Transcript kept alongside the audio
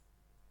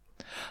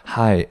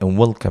Hi and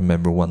welcome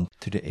everyone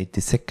to the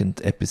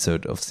 82nd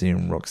episode of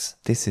Serum Rocks.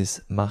 This is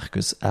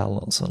Marcus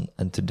Erlandsson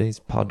and today's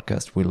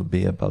podcast will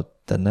be about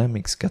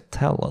Dynamics Got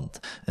Talent.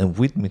 And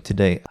with me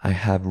today I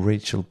have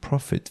Rachel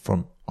Profit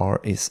from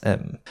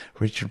RSM.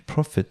 Rachel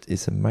Profit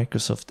is a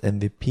Microsoft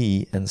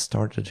MVP and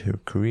started her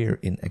career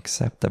in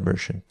Axapta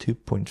version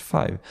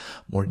 2.5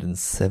 more than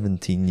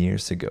 17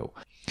 years ago.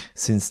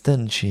 Since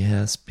then, she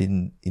has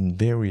been in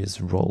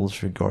various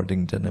roles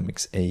regarding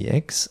Dynamics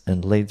AX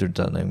and later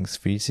Dynamics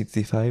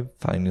 365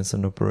 Finance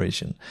and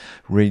Operation,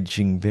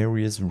 ranging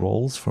various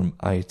roles from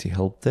IT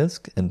help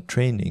desk and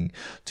training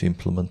to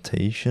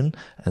implementation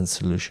and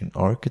solution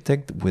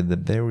architect with a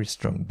very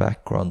strong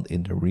background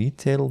in the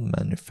retail,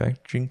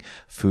 manufacturing,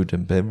 food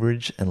and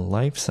beverage and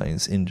life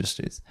science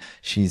industries.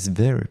 She is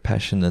very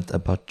passionate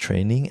about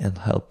training and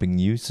helping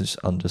users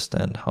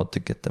understand how to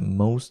get the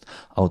most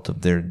out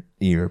of their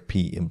ERP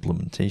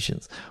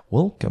implementations.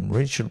 Welcome,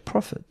 Rachel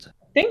Profit.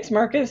 Thanks,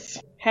 Marcus.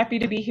 Happy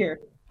to be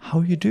here. How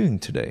are you doing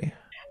today?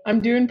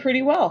 I'm doing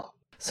pretty well.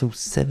 So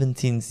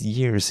 17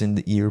 years in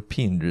the ERP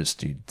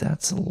industry,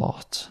 that's a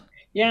lot.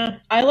 Yeah,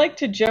 I like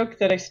to joke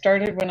that I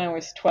started when I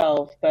was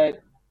 12,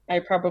 but I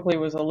probably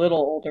was a little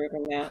older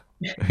than that.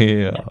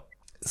 Yeah.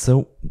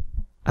 So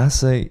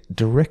as a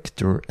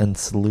director and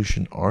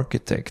solution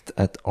architect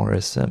at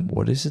RSM,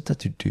 what is it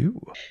that you do?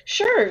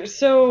 Sure.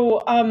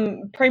 So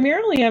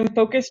primarily I'm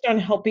focused on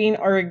helping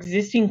our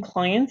existing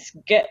clients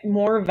get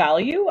more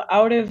value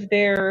out of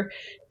their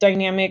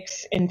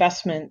Dynamics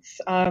investments.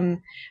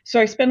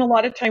 So I spend a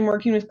lot of time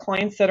working with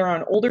clients that are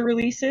on older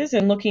releases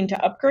and looking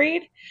to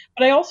upgrade,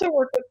 but I also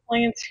work with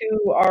clients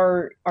who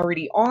are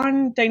already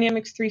on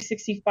Dynamics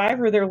 365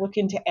 or they're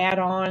looking to add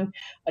on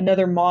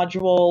another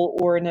module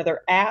or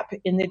another app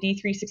in the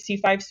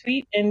D365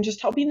 suite and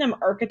just helping them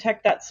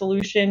architect that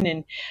solution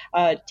and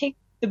take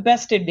the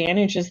best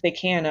advantages they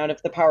can out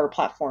of the Power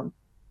Platform.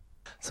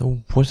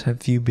 So what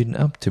have you been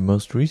up to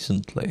most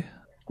recently?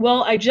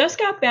 Well, I just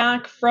got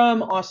back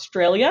from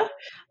Australia.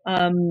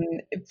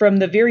 From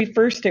the very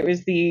first, it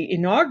was the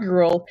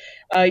inaugural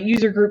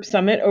user group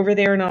summit over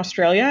there in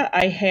Australia.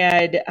 I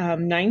had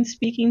 9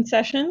 speaking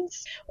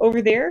sessions over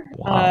there.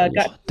 Wow,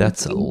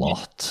 that's a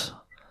lot.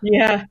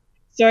 Yeah.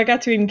 So I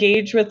got to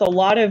engage with a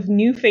lot of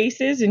new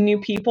faces and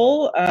new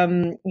people,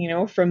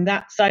 from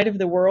that side of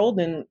the world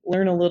and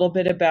learn a little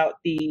bit about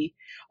the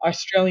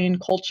Australian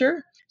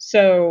culture.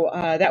 So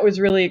that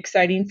was really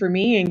exciting for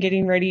me and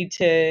getting ready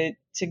to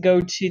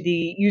go to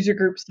the user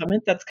group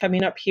summit that's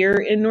coming up here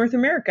in North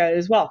America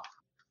as well.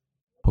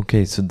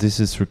 Okay, so this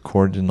is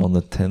recorded on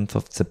the 10th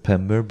of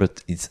September,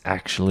 but it's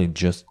actually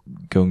just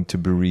going to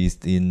be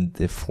released in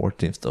the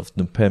 14th of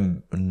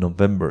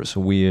November. So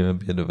we're a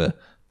bit of a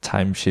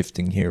time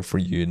shifting here for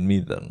you and me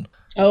then.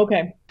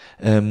 Okay.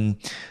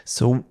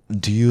 So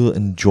do you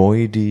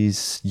enjoy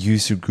these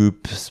user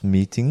groups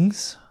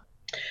meetings?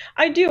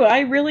 I do.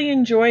 I really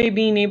enjoy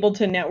being able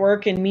to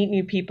network and meet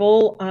new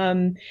people.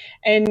 And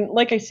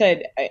like I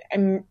said,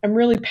 I'm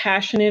really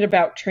passionate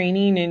about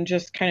training and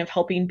just kind of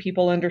helping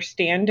people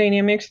understand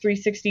Dynamics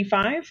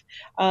 365,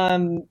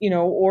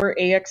 or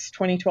AX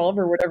 2012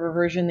 or whatever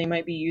version they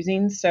might be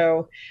using.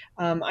 So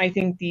I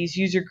think these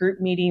user group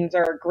meetings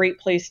are a great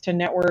place to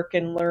network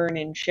and learn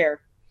and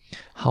share.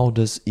 How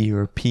does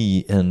ERP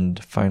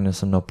and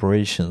finance and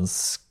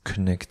operations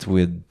connect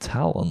with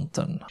talent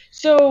then?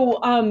 So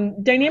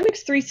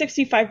Dynamics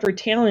 365 for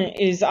Talent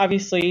is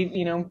obviously,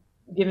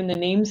 given the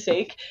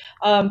namesake,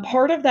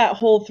 part of that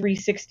whole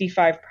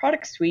 365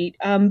 product suite,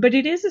 but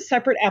it is a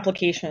separate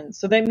application.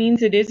 So that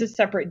means it is a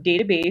separate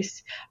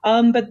database.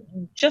 But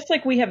just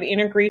like we have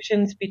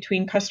integrations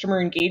between customer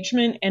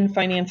engagement and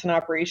finance and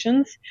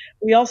operations,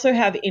 we also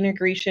have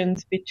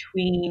integrations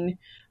between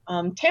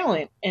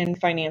talent and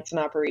finance and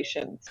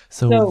operations.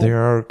 So there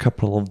are a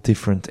couple of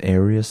different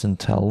areas in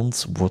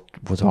talents.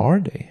 What are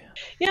they?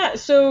 Yeah,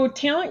 so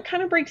talent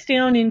kind of breaks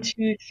down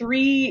into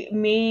 3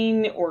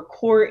 main or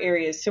core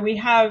areas. So we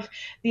have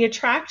the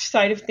attract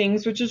side of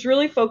things, which is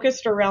really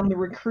focused around the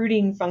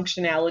recruiting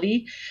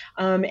functionality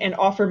and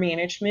offer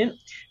management.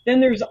 Then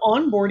there's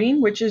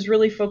onboarding, which is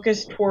really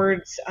focused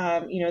towards,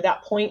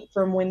 that point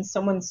from when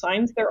someone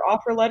signs their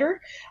offer letter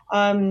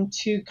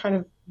to kind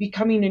of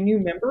becoming a new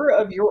member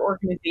of your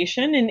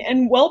organization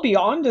and well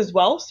beyond as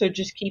well. So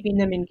just keeping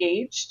them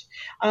engaged.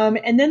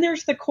 And then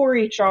there's the core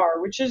HR,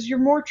 which is your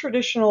more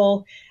traditional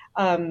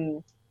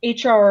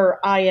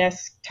HRIS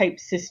type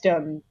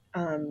system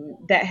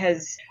that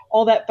has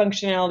all that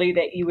functionality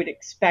that you would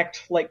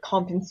expect, like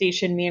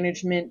compensation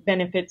management,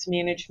 benefits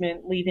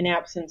management, leave and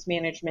absence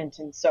management,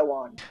 and so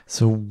on.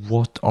 So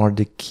what are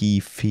the key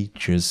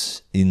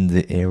features in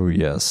the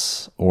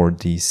areas or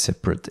the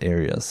separate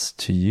areas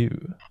to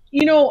you?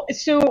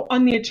 So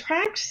on the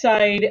attract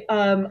side,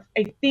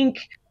 I think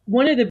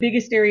one of the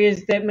biggest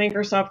areas that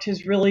Microsoft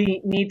has really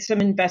made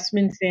some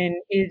investments in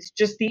is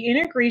just the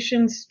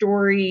integration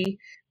story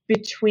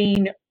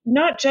between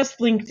not just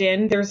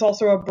LinkedIn. There's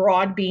also a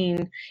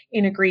Broadbean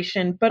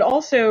integration, but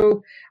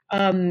also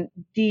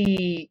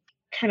the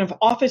kind of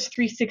Office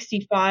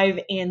 365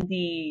 and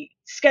the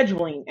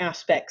scheduling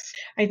aspects,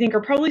 I think,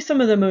 are probably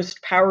some of the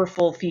most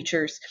powerful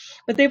features.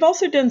 But they've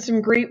also done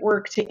some great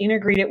work to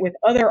integrate it with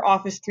other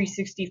Office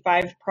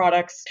 365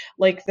 products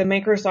like the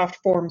Microsoft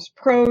Forms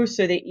Pro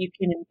so that you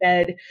can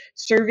embed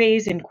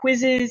surveys and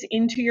quizzes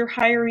into your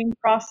hiring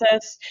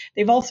process.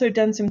 They've also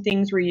done some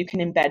things where you can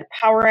embed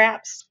Power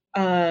Apps,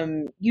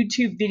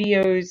 YouTube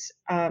videos,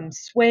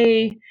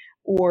 Sway,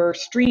 or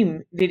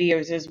stream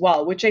videos as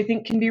well, which I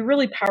think can be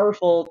really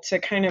powerful to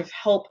kind of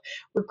help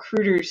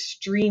recruiters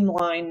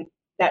streamline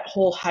that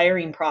whole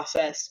hiring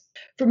process.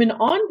 From an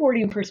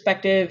onboarding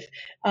perspective,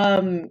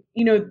 one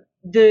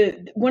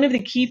of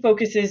the key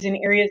focuses in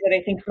areas that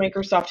I think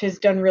Microsoft has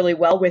done really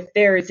well with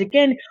there is,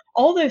 again,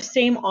 all those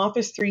same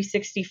Office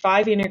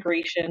 365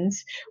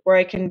 integrations where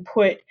I can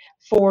put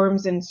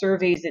forms and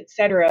surveys,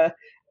 etc.,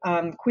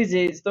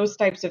 quizzes, those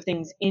types of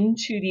things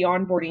into the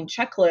onboarding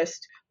checklist.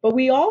 But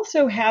we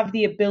also have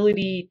the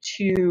ability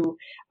to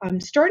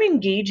start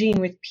engaging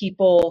with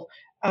people.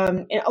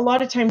 A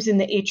lot of times in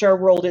the HR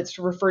world, it's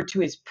referred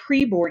to as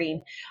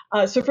pre-boarding.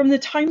 So from the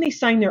time they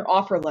sign their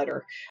offer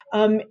letter.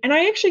 And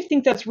I actually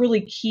think that's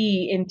really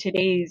key in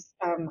today's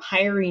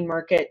hiring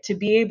market, to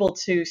be able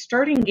to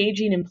start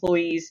engaging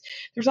employees.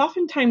 There's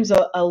oftentimes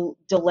a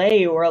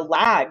delay or a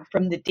lag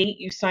from the date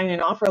you sign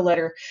an offer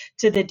letter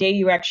to the day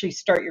you actually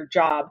start your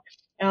job.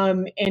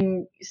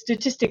 And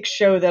statistics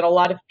show that a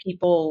lot of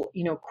people,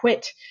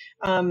 quit,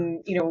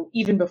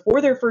 even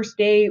before their first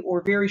day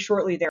or very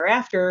shortly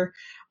thereafter,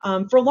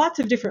 for lots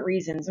of different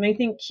reasons. And I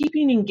think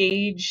keeping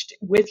engaged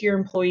with your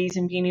employees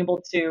and being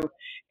able to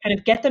kind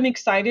of get them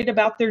excited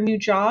about their new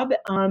job,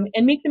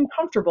 and make them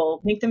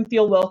comfortable, make them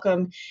feel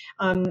welcome,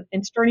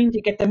 and starting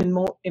to get them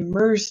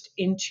immersed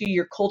into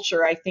your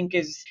culture, I think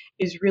is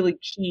really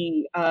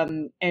key,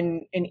 and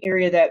an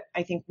area that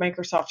I think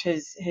Microsoft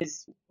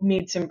has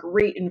made some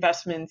great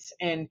investments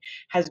and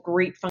has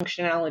great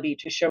functionality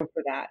to show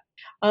for that.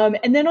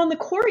 And then on the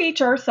core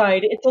HR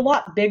side, it's a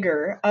lot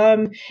bigger.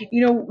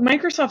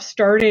 Microsoft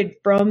started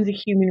from the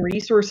human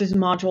resources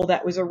module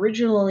that was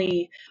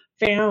originally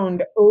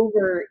found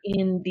over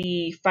in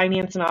the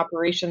finance and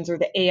operations, or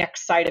the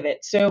AX side of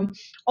it. So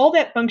all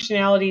that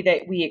functionality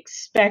that we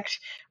expect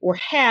or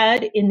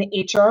had in the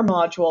HR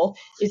module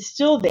is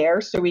still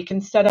there, so we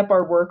can set up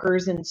our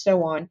workers and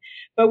so on.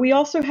 But we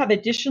also have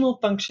additional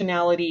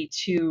functionality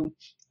to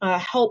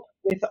help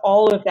with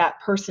all of that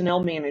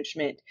personnel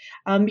management.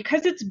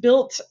 Because it's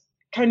built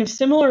kind of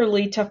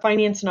similarly to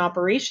finance and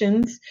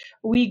operations,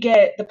 we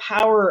get the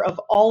power of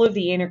all of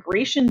the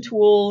integration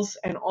tools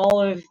and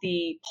all of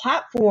the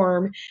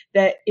platform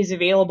that is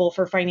available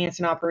for finance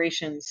and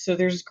operations. So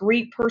there's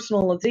great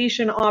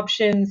personalization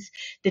options,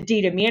 the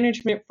data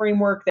management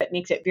framework that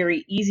makes it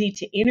very easy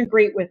to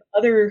integrate with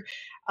other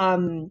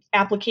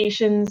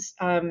applications,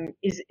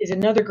 is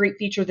another great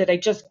feature that I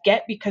just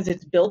get because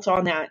it's built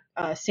on that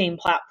same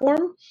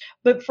platform.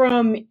 But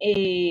from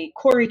a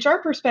core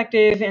HR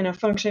perspective and a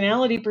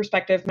functionality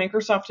perspective,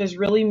 Microsoft has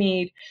really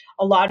made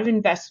a lot of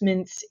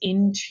investments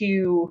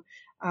into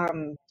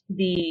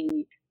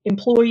the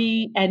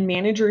employee and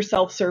manager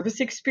self-service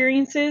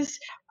experiences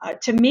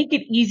to make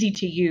it easy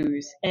to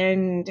use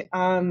and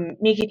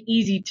make it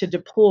easy to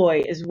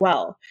deploy as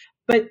well.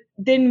 But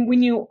then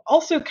when you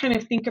also kind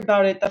of think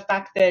about it, the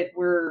fact that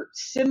we're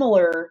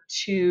similar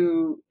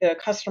to the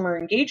customer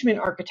engagement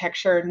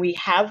architecture and we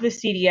have the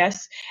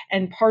CDS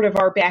and part of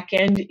our back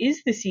end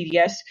is the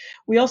CDS,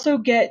 we also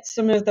get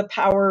some of the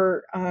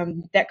power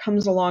that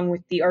comes along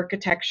with the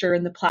architecture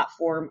and the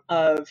platform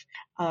of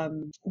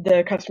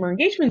the customer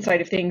engagement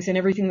side of things, and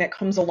everything that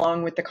comes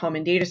along with the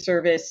common data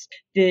service,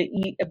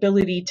 the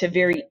ability to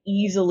very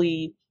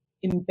easily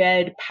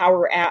embed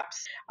Power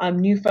Apps,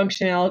 new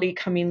functionality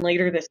coming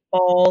later this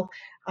fall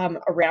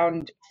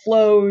around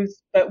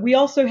flows. But we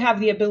also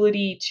have the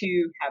ability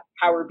to have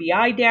Power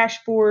BI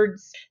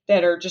dashboards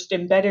that are just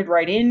embedded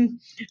right in.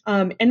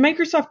 And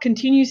Microsoft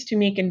continues to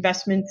make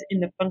investments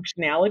in the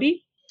functionality.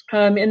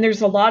 And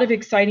there's a lot of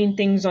exciting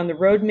things on the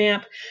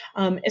roadmap,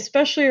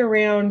 especially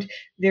around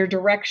their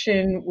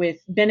direction with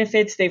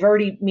benefits. They've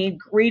already made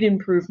great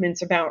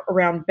improvements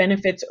around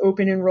benefits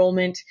open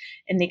enrollment,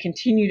 and they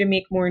continue to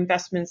make more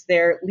investments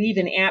there. Leave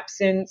and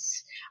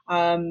absence,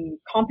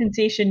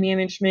 compensation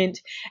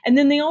management, and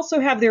then they also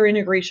have their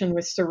integration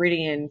with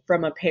Ceridian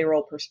from a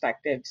payroll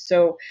perspective.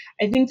 So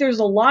I think there's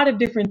a lot of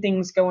different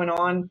things going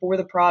on for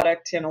the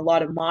product and a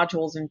lot of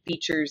modules and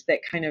features that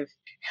kind of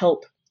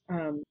help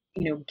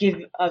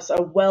give us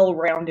a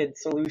well-rounded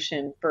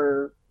solution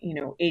for,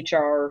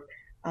 HR,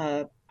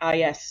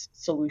 IS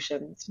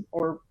solutions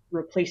or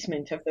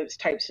replacement of those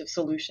types of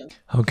solutions.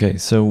 Okay,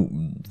 so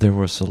there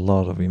was a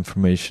lot of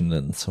information,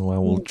 and so I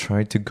will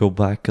try to go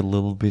back a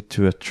little bit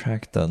to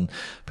attract them,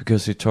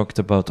 because you talked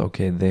about,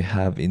 okay, they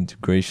have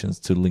integrations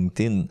to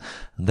LinkedIn.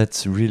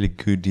 That's really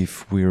good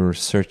if we're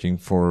searching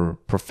for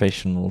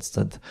professionals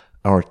that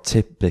are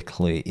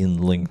typically in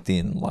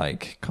LinkedIn,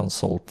 like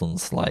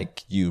consultants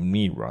like you and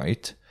me,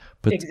 right?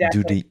 But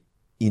Exactly. do they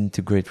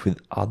integrate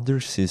with other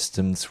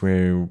systems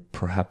where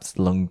perhaps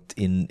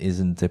LinkedIn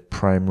isn't the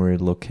primary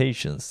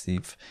locations?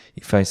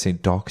 If I say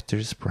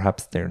doctors,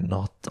 perhaps they're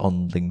not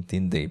on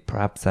LinkedIn. They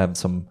perhaps have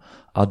some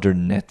other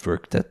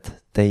network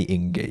that they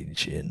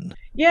engage in.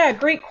 Yeah,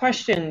 great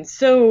question.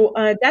 So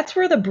that's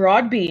where the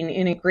Broadbean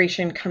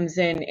integration comes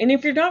in. And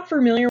if you're not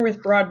familiar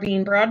with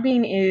Broadbean,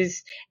 Broadbean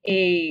is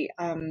a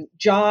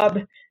job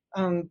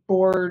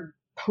board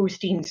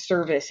posting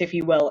service, if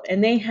you will,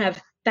 and they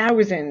have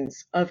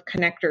thousands of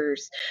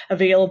connectors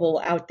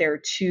available out there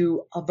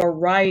to a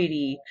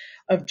variety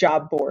of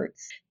job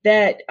boards.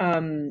 That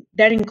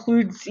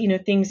includes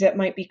things that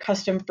might be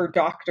custom for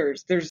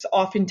doctors. There's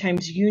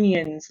oftentimes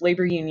unions,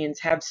 labor unions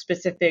have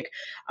specific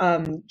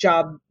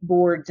job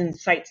boards and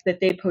sites that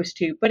they post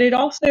to, but it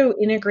also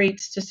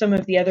integrates to some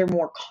of the other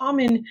more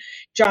common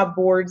job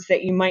boards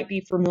that you might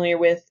be familiar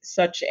with,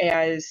 such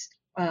as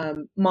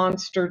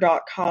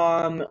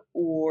Monster.com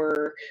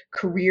or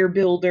Career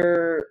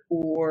Builder,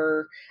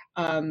 or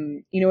a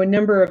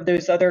number of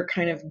those other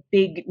kind of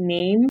big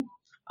name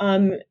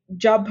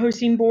job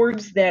posting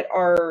boards that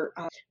are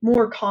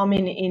more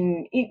common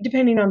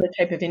depending on the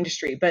type of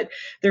industry, but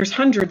there's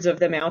hundreds of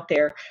them out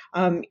there.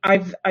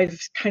 I've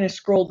kind of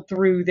scrolled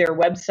through their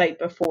website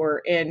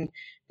before, and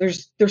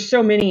there's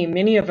so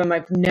many of them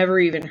I've never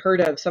even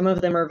heard of. Some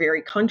of them are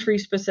very country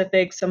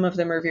specific, some of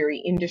them are very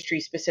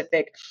industry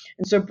specific.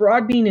 And so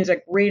Broadbean is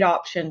a great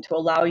option to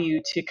allow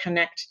you to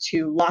connect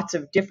to lots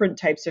of different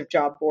types of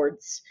job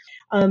boards.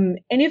 And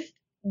if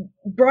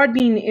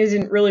Broadbean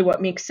isn't really what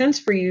makes sense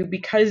for you,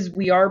 because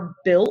we are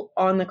built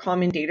on the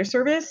Common Data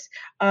Service,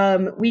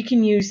 we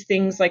can use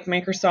things like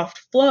Microsoft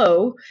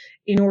Flow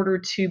in order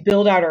to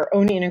build out our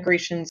own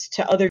integrations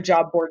to other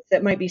job boards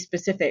that might be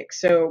specific.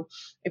 So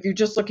if you're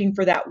just looking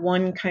for that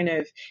one kind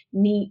of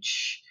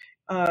niche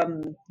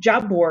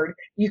job board,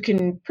 you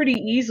can pretty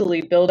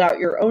easily build out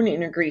your own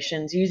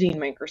integrations using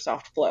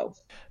Microsoft Flow.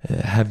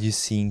 Have you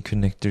seen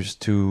connectors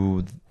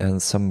to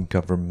some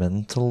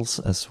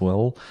governmentals as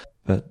well?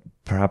 But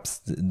perhaps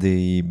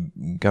the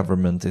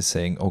government is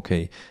saying,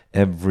 okay,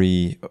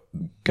 every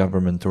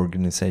government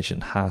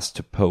organization has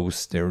to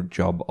post their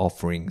job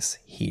offerings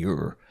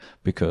here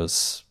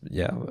because,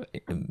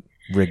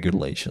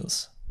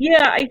 regulations.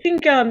 Yeah, I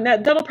think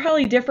that'll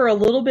probably differ a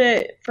little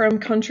bit from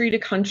country to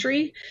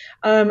country.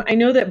 I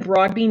know that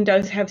Broadbean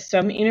does have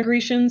some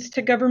integrations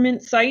to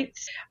government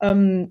sites.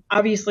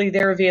 Obviously,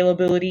 their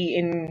availability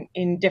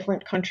in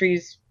different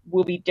countries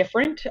will be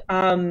different.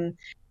 And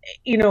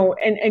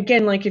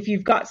again, like if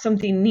you've got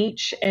something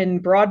niche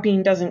and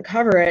Broadbean doesn't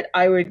cover it,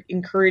 I would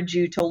encourage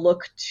you to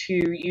look to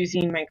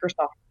using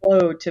Microsoft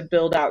Flow to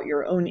build out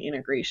your own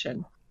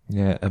integration.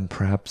 Yeah, and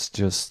perhaps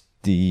just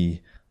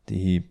the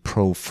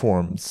Pro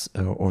Forms,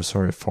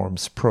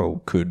 Forms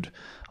Pro could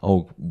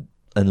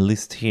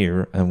enlist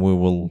here, and we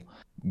will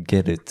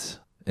get it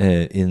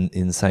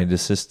inside the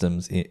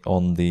systems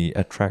on the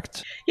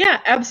Attract. Yeah,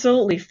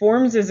 absolutely.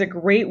 Forms is a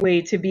great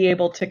way to be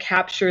able to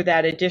capture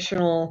that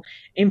additional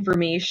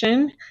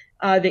information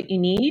that you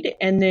need,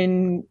 and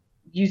then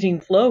using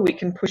Flow, we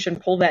can push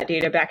and pull that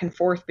data back and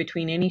forth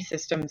between any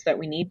systems that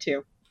we need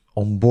to.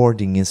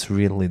 Onboarding is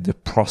really the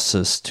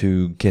process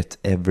to get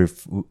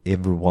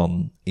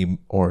everyone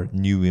or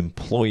new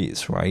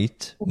employees,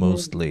 right? Mm-hmm.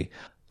 Mostly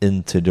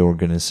into the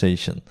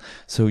organization.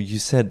 So you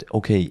said,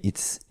 okay,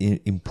 it's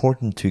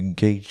important to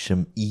engage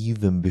them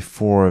even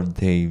before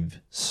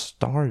they've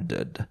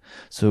started.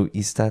 So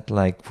is that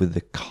like with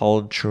the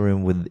culture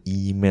and with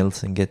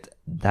emails and get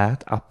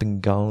that up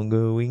and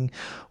going?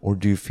 Or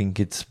do you think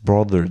it's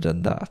broader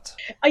than that?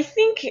 I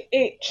think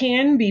it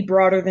can be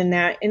broader than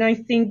that. And I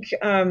think,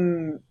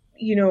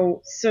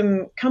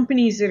 some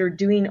companies that are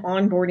doing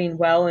onboarding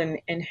well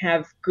and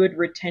have good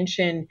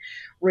retention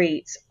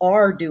rates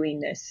are doing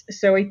this.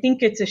 So I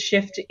think it's a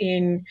shift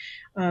in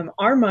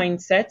our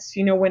mindsets.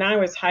 When I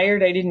was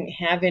hired, I didn't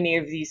have any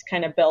of these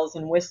kind of bells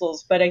and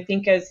whistles, but I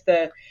think as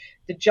the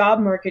job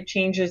market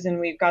changes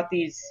and we've got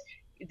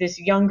this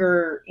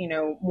younger,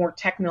 more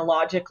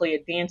technologically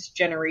advanced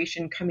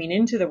generation coming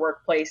into the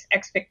workplace,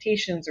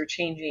 expectations are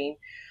changing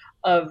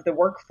of the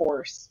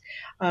workforce.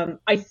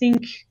 I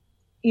think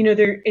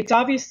it's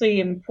obviously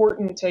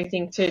important, I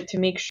think, to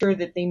make sure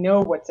that they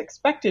know what's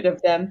expected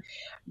of them.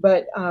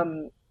 But,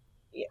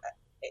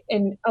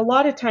 and a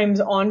lot of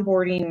times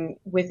onboarding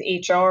with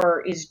HR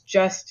is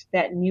just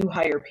that new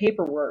hire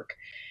paperwork.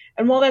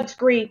 And while that's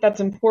great, that's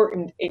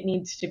important, it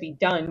needs to be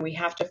done. We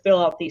have to fill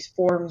out these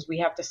forms. We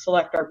have to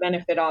select our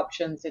benefit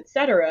options,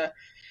 etc.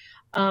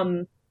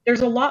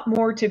 There's a lot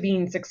more to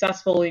being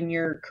successful in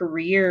your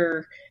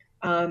career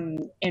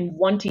and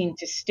wanting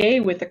to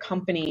stay with a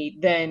company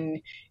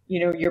than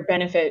your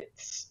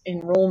benefits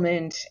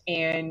enrollment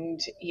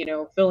and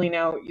filling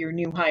out your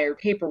new hire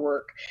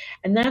paperwork.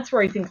 And that's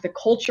where I think the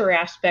culture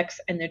aspects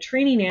and the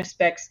training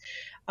aspects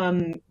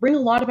bring a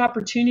lot of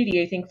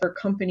opportunity, I think, for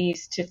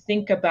companies to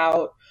think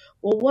about,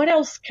 well, what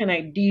else can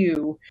I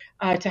do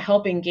to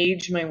help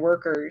engage my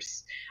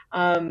workers?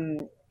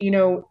 And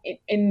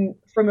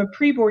from a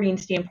pre-boarding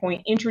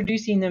standpoint,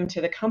 introducing them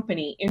to the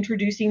company,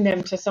 introducing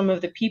them to some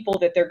of the people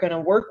that they're going to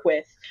work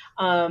with,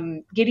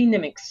 getting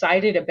them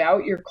excited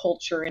about your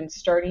culture and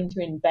starting to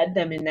embed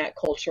them in that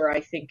culture,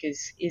 I think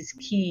is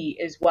key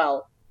as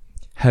well.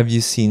 Have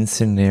you seen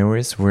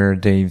scenarios where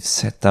they've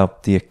set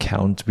up the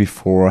account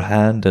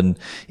beforehand and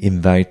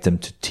invite them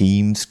to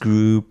Teams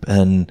group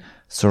and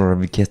sort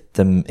of get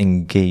them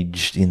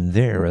engaged in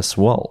there as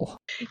well?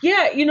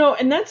 Yeah,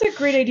 and that's a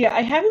great idea.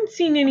 I haven't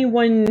seen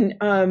anyone,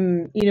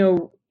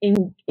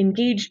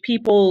 engage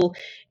people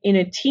in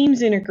a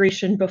Teams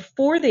integration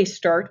before they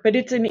start, but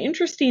it's an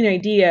interesting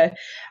idea.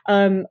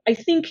 I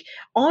think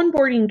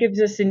onboarding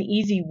gives us an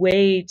easy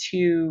way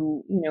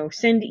to,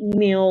 send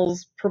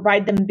emails,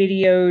 provide them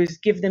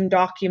videos, give them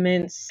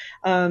documents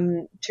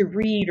to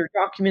read, or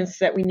documents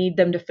that we need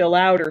them to fill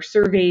out, or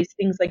surveys,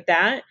 things like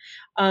that,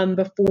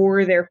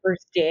 before their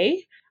first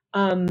day.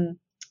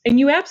 And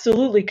you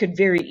absolutely could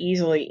very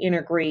easily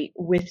integrate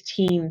with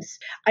Teams.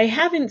 I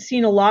haven't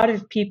seen a lot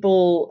of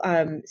people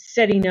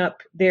setting up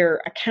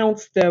their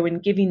accounts, though,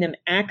 and giving them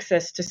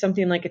access to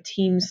something like a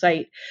Teams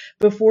site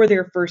before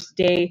their first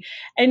day.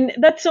 And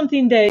that's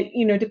something that,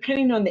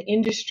 depending on the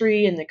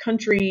industry and the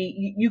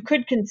country, you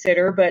could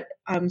consider, but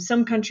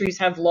some countries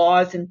have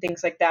laws and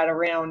things like that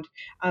around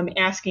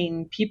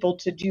asking people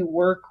to do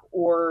work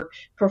or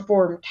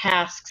perform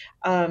tasks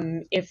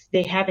if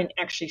they haven't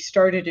actually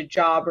started a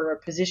job or a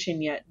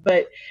position yet.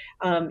 But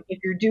if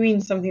you're doing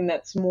something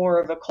that's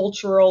more of a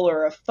cultural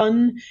or a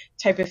fun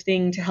type of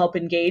thing to help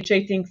engage,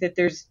 I think that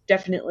there's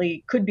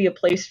definitely could be a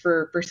place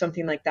for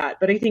something like that.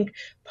 But I think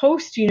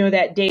post,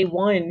 that day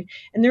one,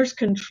 and there's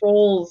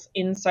controls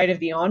inside of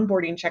the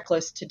onboarding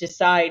checklist to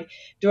decide,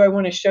 do I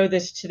want to show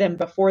this to them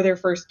before their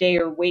first day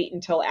or wait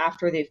until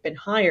after they've been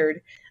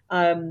hired?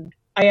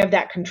 I have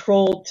that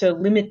control to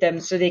limit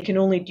them so they can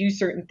only do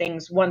certain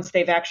things once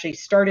they've actually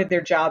started their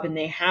job and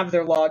they have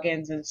their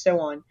logins and so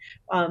on.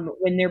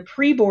 When they're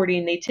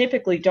pre-boarding, they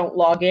typically don't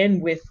log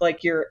in with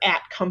like your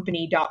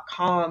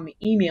 @company.com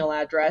email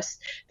address.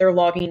 They're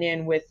logging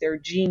in with their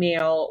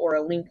Gmail or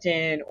a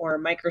LinkedIn or a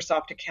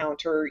Microsoft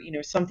account or,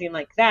 something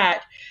like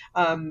that,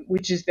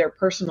 which is their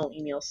personal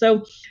email.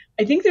 So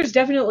I think there's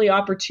definitely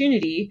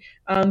opportunity,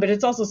 but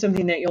it's also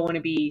something that you'll want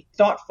to be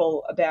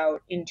thoughtful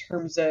about in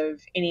terms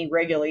of any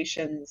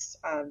regulations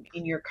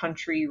in your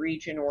country,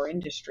 region, or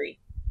industry.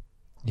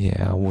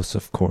 Yeah, I was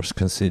of course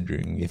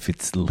considering if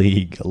it's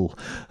legal,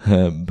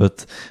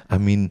 but I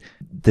mean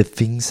the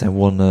things I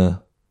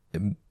wanna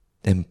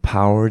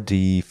empower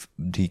the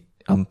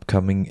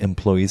upcoming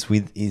employees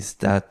with is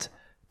that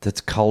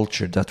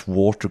culture, that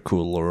water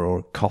cooler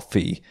or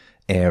coffee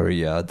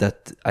area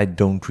that I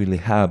don't really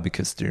have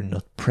because they're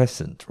not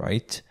present,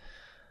 right?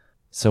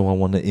 So I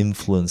want to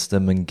influence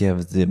them and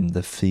give them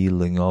the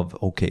feeling of,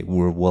 okay,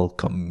 we're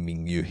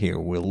welcoming you here.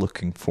 We're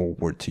looking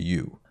forward to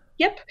you.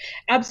 Yep,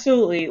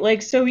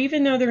 absolutely. So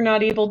even though they're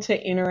not able to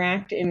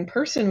interact in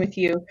person with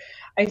you,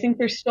 I think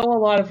there's still a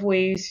lot of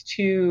ways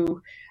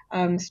to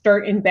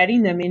start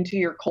embedding them into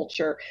your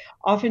culture.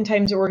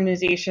 Oftentimes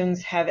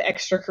organizations have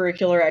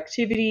extracurricular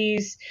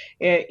activities.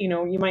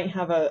 You might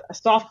have a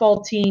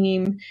softball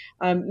team.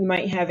 You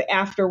might have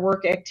after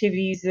work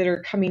activities that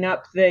are coming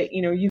up that,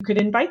 you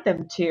could invite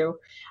them to.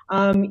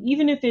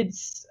 Even if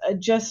it's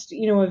just,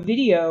 a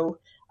video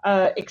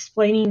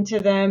explaining to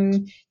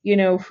them,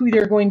 who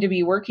they're going to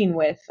be working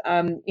with.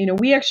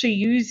 We actually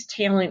use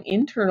talent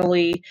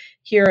internally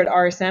here at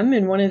RSM.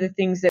 And one of the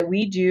things that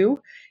we do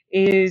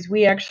is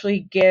we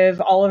actually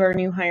give all of our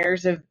new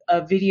hires a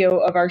video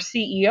of our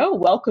CEO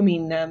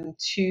welcoming them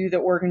to the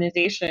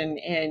organization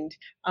and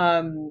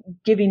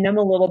giving them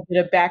a little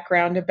bit of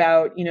background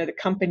about, the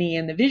company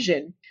and the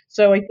vision.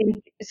 So I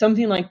think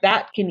something like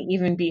that can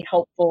even be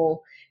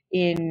helpful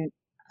in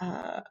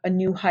a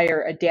new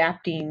hire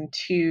adapting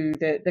to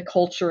the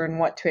culture and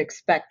what to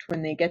expect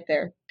when they get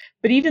there.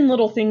 But even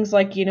little things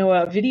like,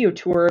 a video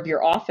tour of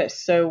your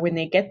office. So when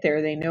they get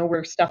there, they know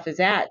where stuff is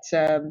at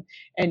and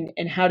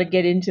how to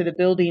get into the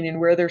building and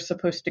where they're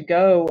supposed to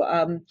go.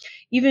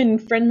 Even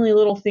friendly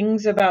little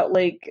things about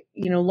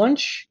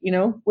lunch,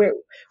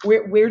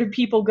 where do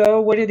people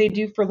go? What do they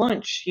do for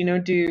lunch?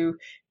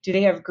 Do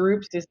they have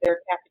groups? Is there a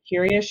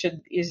cafeteria?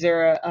 Is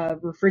there a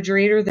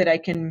refrigerator that I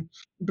can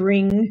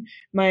bring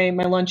my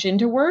lunch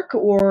into work?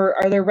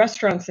 Or are there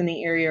restaurants in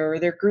the area? Or are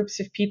there groups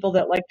of people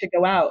that like to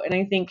go out? And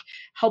I think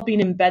helping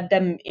embed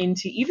them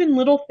into even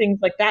little things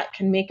like that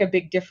can make a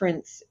big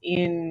difference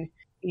in,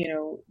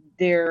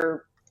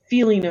 their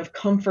feeling of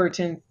comfort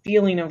and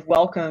feeling of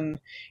welcome,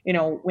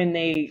 when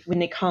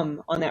they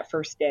come on that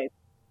first day.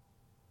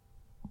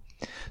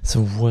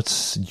 So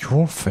what's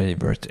your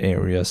favorite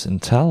areas in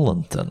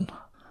talent then?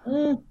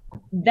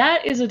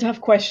 That is a tough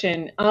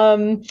question.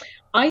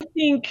 I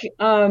think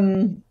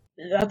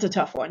that's a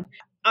tough one.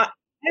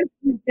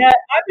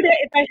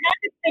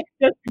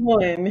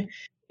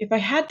 If I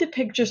had to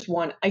pick just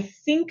one, I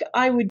think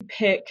I would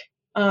pick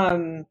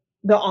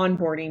the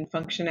onboarding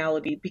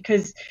functionality,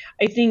 because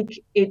I think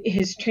it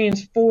has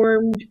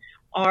transformed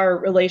our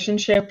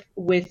relationship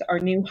with our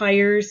new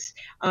hires.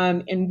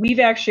 And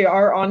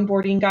our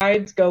onboarding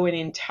guides go an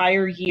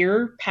entire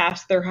year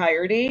past their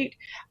hire date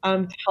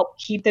to help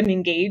keep them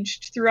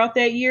engaged throughout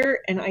that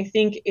year. And I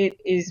think it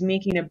is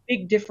making a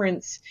big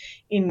difference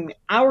in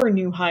our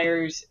new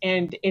hires.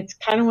 And it's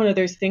kind of one of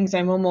those things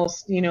I'm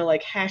almost,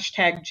 like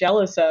hashtag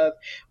jealous of.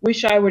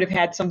 Wish I would have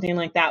had something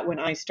like that when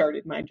I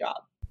started my job.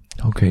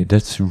 Okay,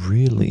 that's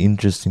really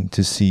interesting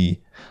to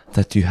see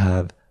that you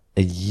have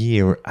a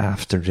year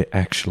after they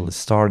actually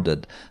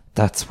started.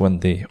 That's when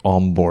the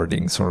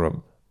onboarding sort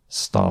of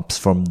stops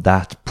from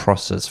that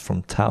process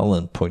from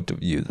talent point of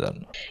view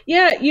then.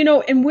 Yeah,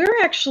 and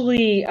we're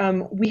actually,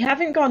 we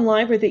haven't gone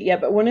live with it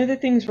yet, but one of the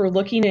things we're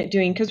looking at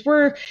doing, because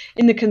we're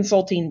in the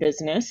consulting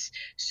business,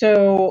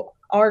 so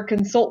our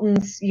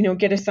consultants,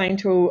 get assigned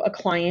to a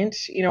client,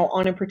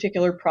 on a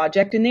particular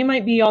project, and they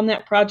might be on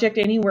that project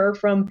anywhere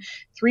from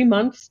 3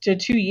 months to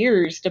 2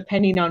 years,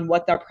 depending on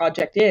what that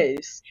project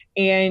is.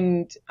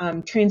 And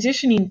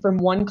transitioning from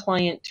one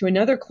client to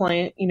another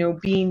client,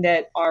 being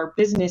that our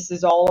business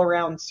is all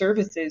around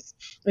services,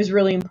 is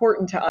really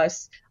important to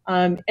us.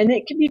 And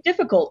it can be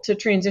difficult to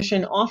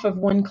transition off of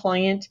one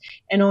client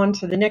and on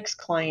to the next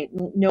client,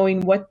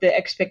 knowing what the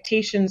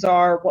expectations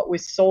are, what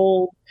was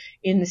sold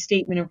in the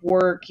statement of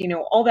work,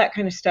 all that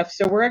kind of stuff.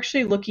 So we're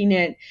actually looking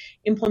at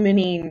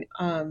implementing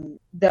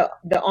the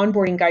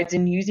onboarding guides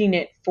and using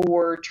it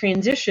for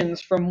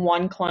transitions from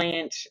one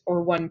client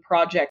or one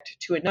project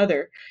to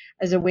another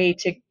as a way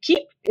to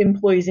keep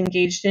employees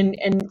engaged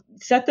and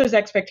set those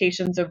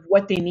expectations of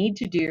what they need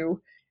to do,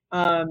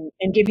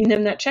 and giving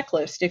them that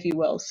checklist, if you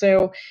will.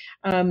 So,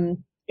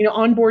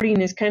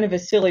 onboarding is kind of a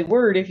silly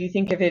word if you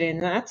think of it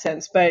in that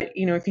sense. But,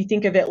 if you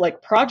think of it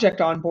like project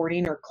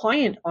onboarding or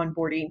client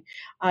onboarding,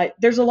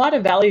 there's a lot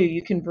of value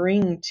you can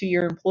bring to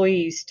your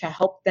employees to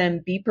help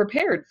them be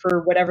prepared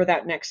for whatever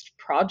that next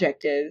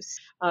project is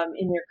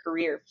in their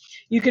career.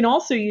 You can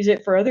also use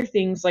it for other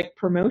things like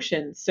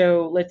promotion.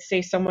 So let's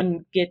say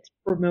someone gets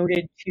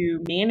promoted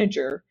to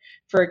manager,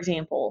 for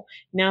example.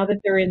 Now that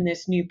they're in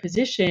this new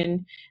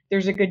position,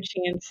 there's a good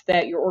chance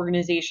that your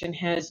organization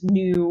has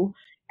new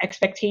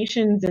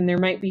expectations, and there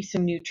might be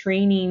some new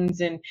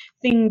trainings and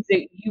things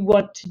that you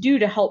want to do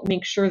to help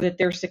make sure that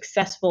they're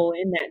successful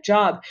in that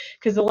job.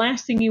 Because the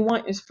last thing you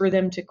want is for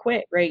them to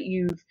quit, right?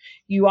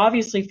 You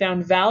obviously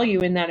found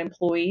value in that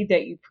employee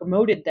that you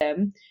promoted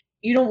them.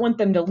 You don't want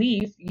them to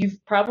leave.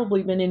 You've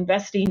probably been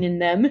investing in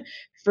them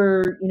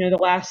for the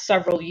last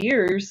several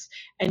years,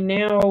 and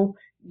now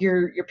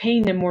you're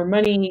paying them more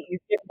money,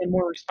 you've given them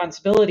more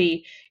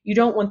responsibility. You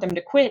don't want them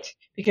to quit,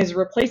 because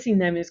replacing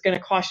them is going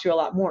to cost you a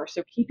lot more.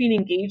 So keeping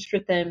engaged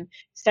with them,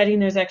 setting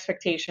those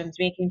expectations,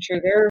 making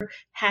sure they're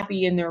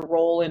happy in their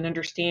role and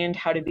understand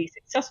how to be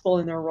successful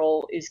in their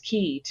role is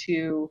key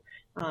to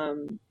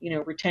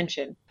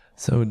retention.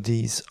 So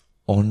these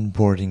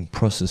onboarding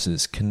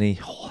processes, can they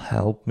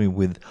help me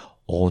with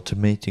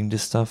automating the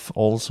stuff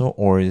also,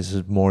 or is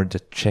it more the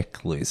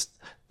checklist?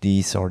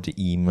 These are the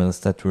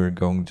emails that we're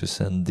going to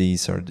send,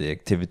 these are the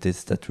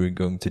activities that we're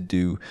going to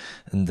do,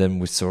 and then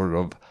we sort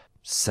of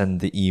send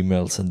the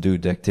emails and do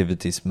the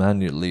activities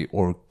manually?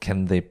 Or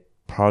can the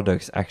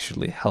products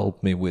actually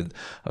help me with,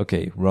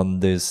 okay, run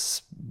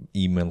this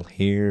email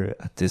here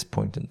at this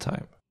point in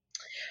time?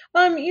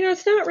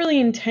 It's not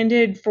really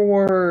intended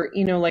for,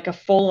 like a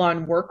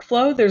full-on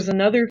workflow. There's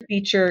another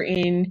feature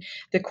in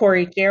the core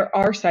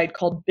HR side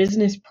called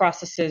business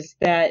processes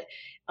that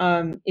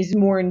is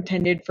more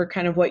intended for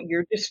kind of what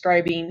you're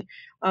describing,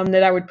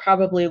 that I would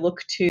probably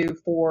look to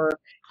for,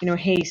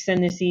 hey,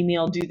 send this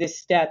email, do this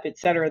step, et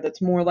cetera.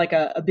 That's more like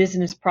a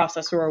business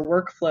process or a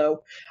workflow.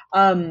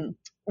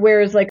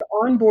 Whereas like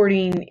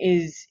onboarding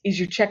is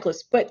your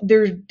checklist, but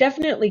there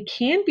definitely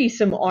can be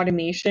some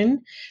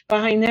automation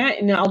behind that.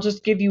 And I'll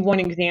just give you one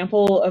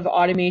example of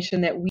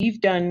automation that we've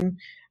done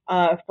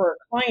for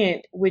a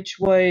client, which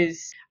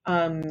was,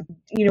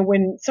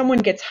 when someone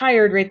gets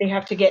hired, right, they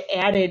have to get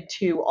added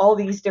to all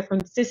these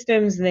different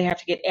systems, and they have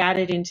to get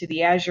added into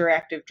the Azure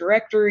Active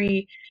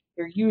Directory.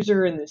 Their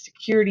user and the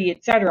security,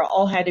 et cetera,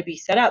 all had to be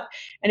set up.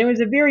 And it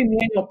was a very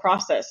manual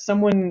process.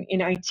 Someone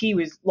in IT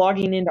was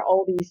logging into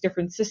all these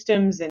different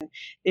systems, and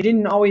they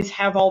didn't always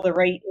have all the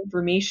right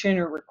information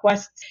or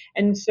requests.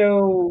 And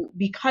so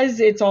because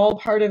it's all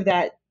part of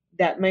that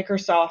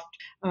Microsoft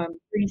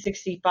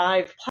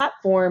 365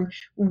 platform,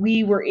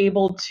 we were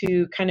able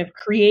to kind of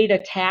create a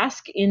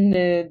task in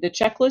the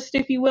checklist,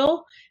 if you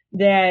will,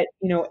 that,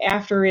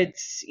 after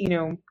it's,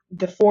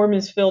 the form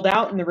is filled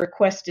out and the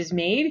request is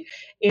made,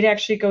 it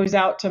actually goes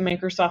out to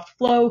Microsoft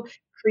Flow,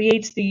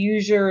 creates the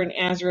user in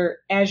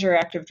Azure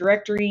Active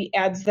Directory,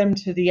 adds them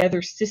to the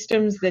other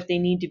systems that they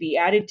need to be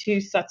added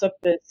to, sets up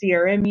the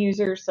CRM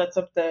user, sets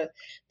up the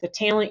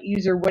talent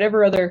user,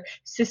 whatever other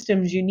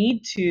systems you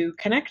need to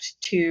connect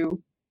to.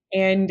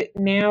 And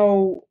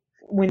now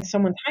when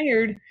someone's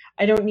hired,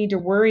 I don't need to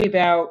worry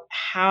about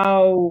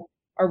how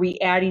are we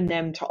adding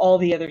them to all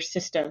the other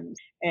systems,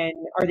 and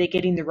are they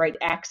getting the right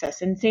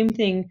access? And same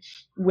thing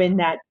when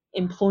that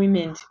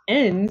employment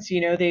ends,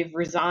 they've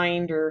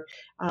resigned or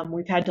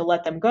we've had to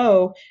let them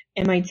go,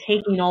 am I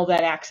taking all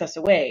that access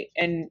away?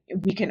 And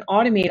we can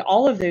automate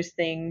all of those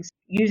things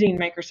using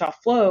Microsoft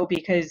Flow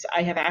because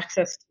I have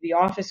access to the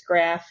Office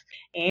graph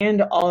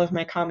and all of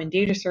my common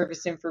data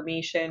service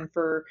information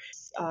for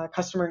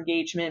customer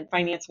engagement,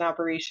 finance and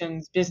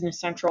operations, Business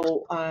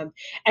Central,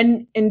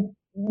 and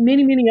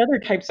many, many other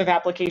types of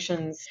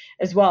applications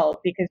as well,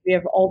 because we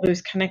have all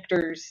those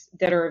connectors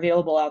that are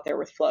available out there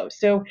with Flow.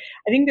 So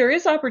I think there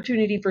is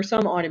opportunity for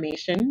some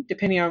automation,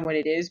 depending on what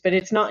it is, but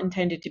it's not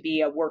intended to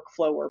be a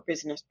workflow or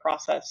business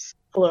process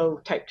flow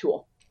type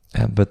tool.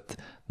 But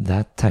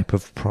that type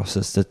of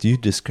process that you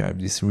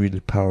described is really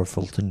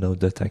powerful to know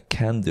that I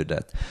can do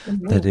that,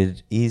 that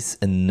it is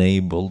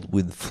enabled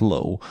with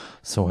Flow,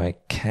 so I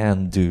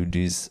can do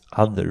these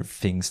other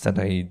things that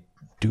I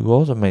do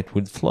automate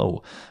with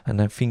Flow. And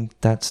I think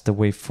that's the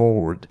way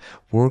forward.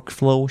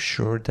 Workflow,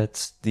 sure,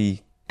 that's the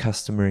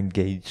customer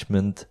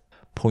engagement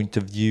point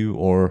of view,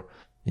 or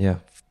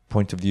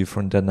point of view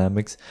from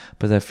Dynamics,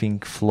 but I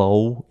think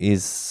Flow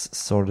is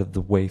sort of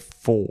the way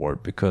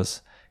forward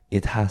because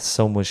it has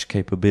so much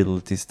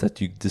capabilities that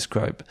you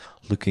describe,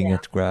 looking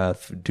at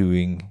graph,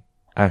 doing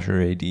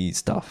Azure AD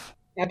stuff.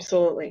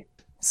 Absolutely.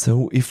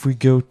 So if we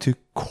go to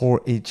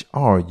Core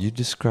HR, you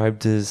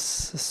described this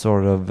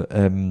sort of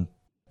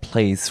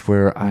place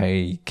where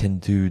I can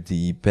do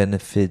the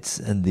benefits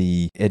and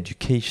the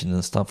education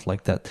and stuff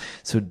like that.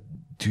 So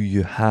do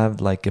you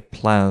have like a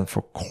plan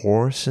for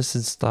courses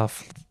and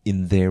stuff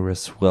in there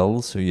as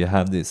well? So you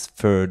have this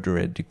further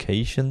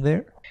education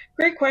there?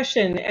 Great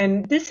question.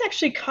 And this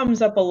actually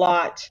comes up a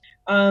lot.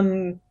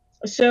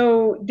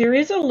 So there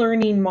is a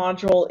learning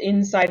module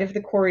inside of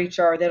the Core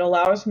HR that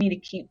allows me to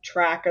keep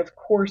track of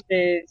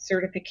courses,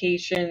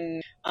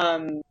 certification,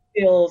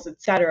 skills,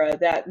 etc.,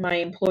 that my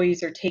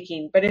employees are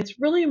taking. But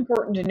it's really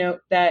important to note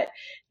that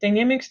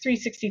Dynamics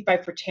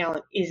 365 for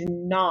Talent is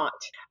not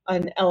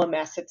an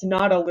LMS. It's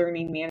not a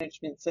learning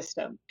management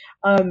system.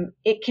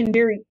 It can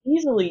very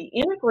easily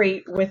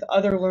integrate with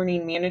other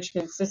learning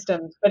management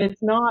systems, but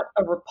it's not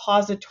a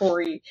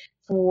repository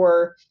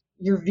for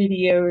your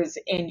videos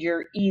and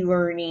your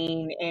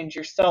e-learning and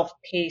your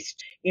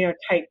self-paced,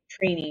 type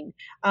training.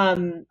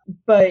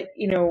 But,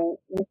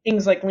 with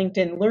things like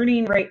LinkedIn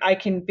Learning, right, I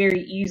can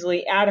very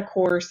easily add a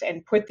course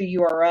and put the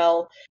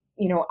URL,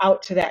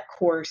 out to that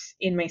course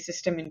in my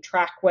system and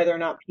track whether or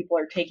not people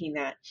are taking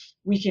that.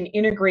 We can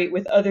integrate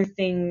with other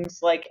things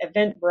like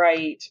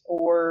Eventbrite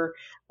or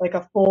like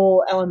a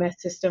full LMS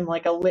system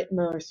like a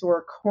Litmos or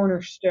a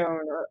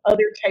Cornerstone or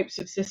other types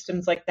of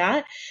systems like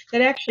that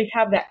actually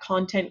have that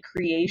content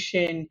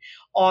creation,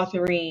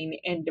 authoring,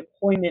 and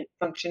deployment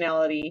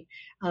functionality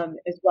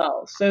as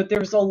well. So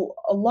there's a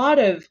lot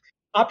of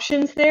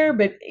options there,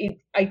 but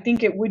I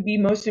think it would be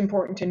most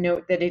important to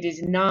note that it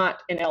is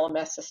not an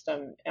LMS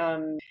system.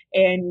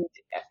 And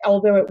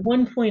although at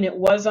one point it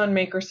was on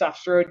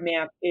Microsoft's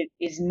roadmap, it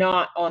is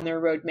not on their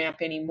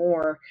roadmap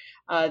anymore.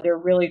 They're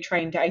really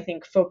trying to, I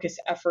think, focus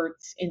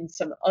efforts in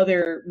some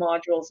other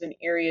modules and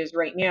areas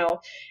right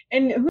now.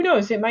 And who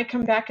knows, it might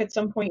come back at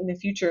some point in the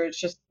future. It's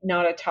just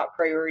not a top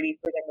priority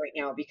for them right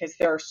now because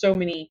there are so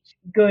many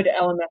good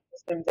LMS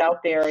systems out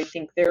there. I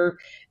think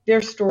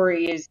their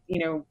story is,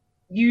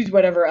 use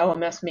whatever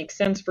LMS makes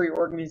sense for your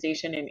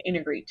organization and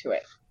integrate to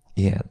it.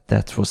 Yeah,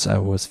 that's what I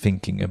was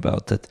thinking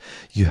about, that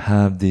you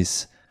have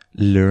this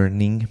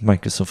learning,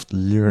 Microsoft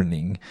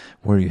Learning,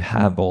 where you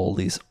have all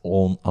these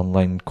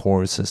online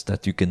courses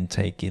that you can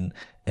take in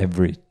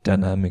every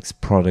Dynamics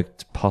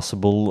product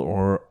possible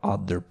or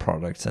other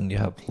products, and you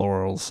have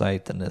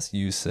Pluralsight and, as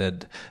you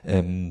said,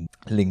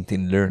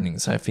 LinkedIn Learning.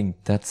 So I think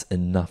that's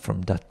enough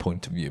from that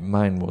point of view.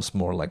 Mine was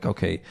more like,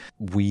 okay,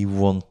 we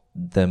want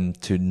them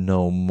to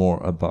know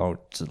more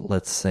about,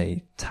 let's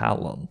say,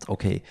 talent.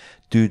 Okay,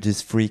 do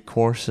these free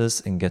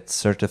courses and get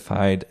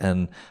certified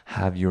and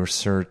have your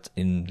cert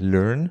in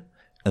Learn,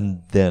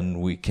 and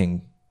then we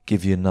can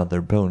give you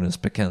another bonus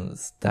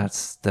because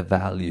that's the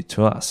value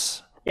to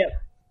us. Yep.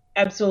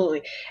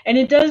 Absolutely. And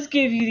it does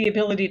give you the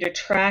ability to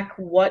track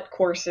what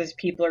courses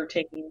people are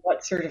taking,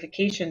 what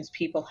certifications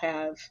people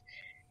have.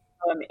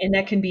 And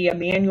that can be a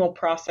manual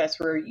process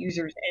where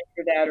users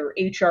enter that, or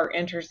HR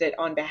enters it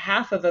on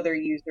behalf of other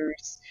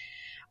users,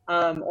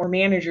 or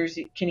managers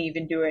can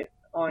even do it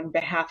on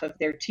behalf of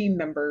their team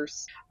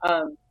members.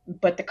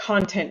 But the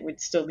content would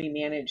still be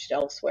managed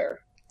elsewhere.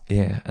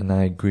 Yeah, and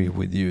I agree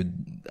with you.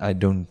 I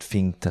don't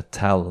think that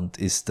Talent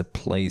is the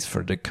place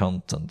for the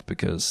content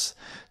because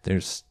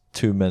there's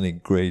too many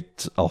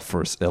great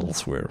offers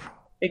elsewhere.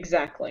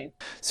 Exactly.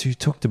 So you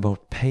talked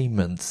about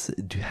payments.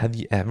 Have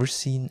you ever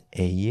seen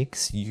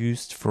AX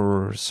used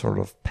for sort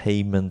of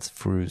payments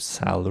through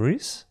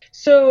salaries?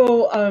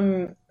 So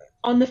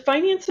on the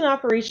finance and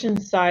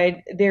operations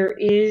side, there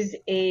is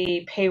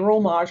a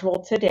payroll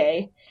module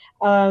today.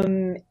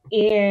 And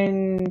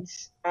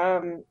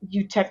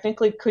you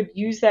technically could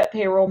use that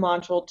payroll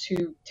module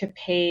to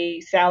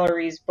pay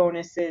salaries,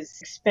 bonuses,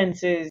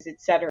 expenses,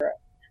 etc.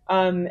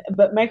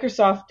 But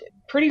Microsoft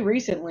pretty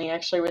recently,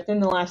 actually within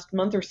the last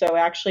month or so,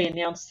 actually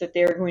announced that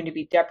they're going to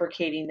be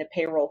deprecating the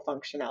payroll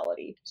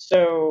functionality.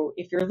 So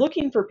if you're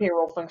looking for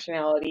payroll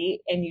functionality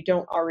and you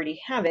don't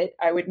already have it,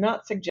 I would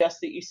not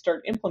suggest that you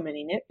start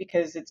implementing it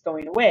because it's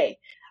going away.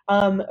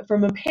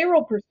 From a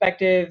payroll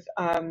perspective,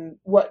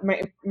 what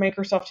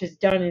Microsoft has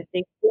done is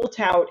they built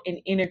out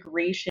an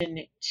integration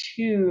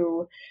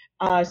to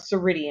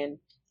Ceridian.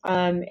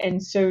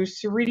 And so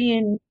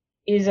Ceridian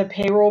is a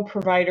payroll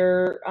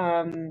provider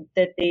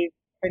that they've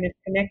kind of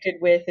connected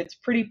with. It's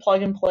pretty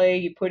plug and play.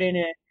 You put in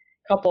a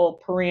couple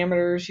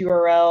parameters,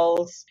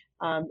 URLs,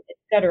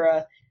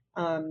 etc.,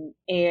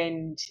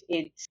 and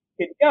it's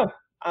good to go.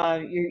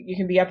 You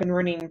can be up and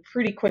running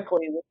pretty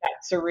quickly with that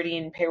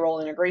Ceridian payroll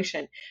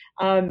integration.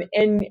 And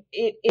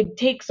it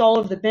takes all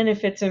of the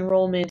benefits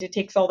enrollment, it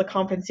takes all the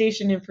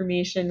compensation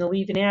information, the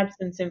leave and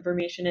absence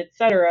information,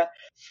 etc.,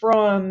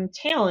 from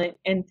Talent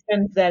and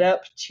sends that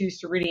up to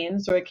Ceridian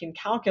so it can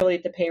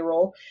calculate the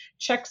payroll.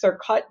 Checks are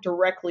cut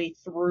directly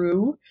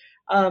through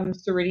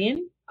Ceridian,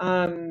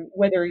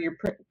 whether you're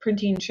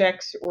printing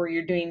checks or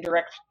you're doing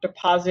direct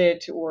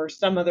deposit or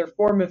some other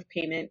form of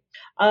payment.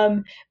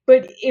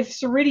 But if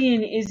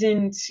Ceridian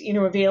isn't,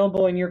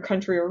 available in your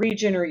country or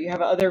region, or you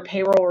have other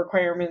payroll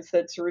requirements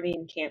that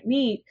Ceridian can't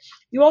meet,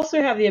 you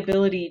also have the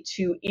ability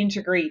to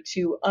integrate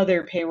to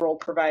other payroll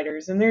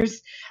providers. And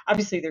there's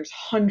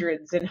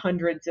hundreds and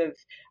hundreds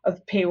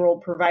of payroll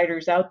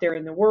providers out there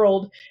in the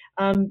world.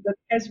 But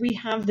as we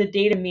have the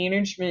data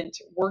management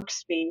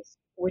workspace,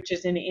 which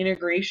is an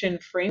integration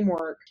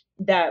framework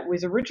that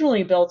was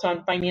originally built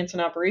on finance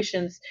and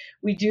operations,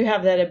 we do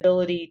have that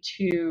ability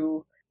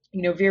to,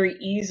 very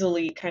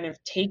easily kind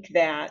of take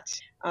that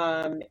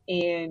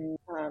and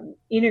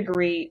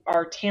integrate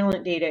our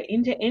talent data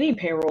into any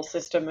payroll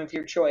system of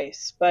your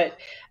choice. But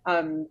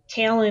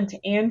talent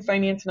and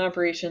finance and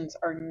operations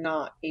are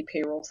not a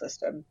payroll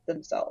system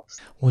themselves.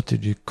 What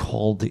did you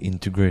call the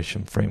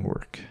integration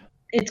framework?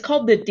 It's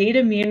called the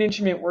Data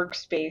Management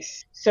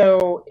Workspace.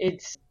 So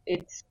it's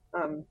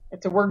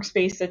a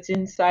workspace that's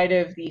inside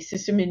of the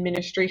system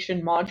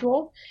administration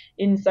module,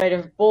 inside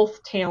of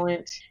both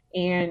Talent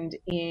and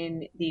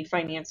in the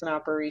finance and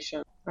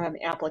operation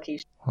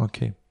application.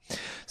 Okay.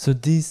 So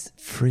these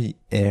three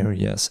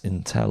areas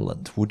in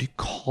Talent, would you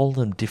call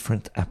them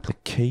different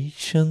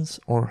applications,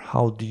 or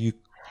how do you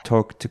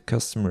talk to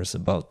customers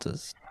about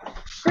this?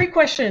 Great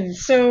question.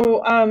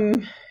 So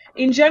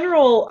in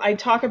general, I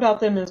talk about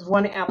them as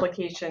one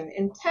application,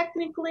 and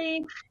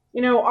technically,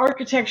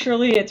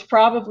 architecturally, it's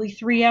probably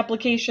three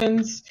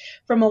applications.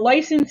 From a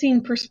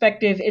licensing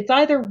perspective, it's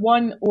either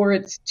one or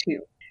it's two.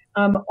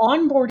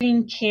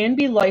 Onboarding can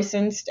be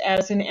licensed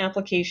as an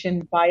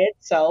application by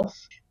itself,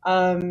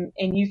 and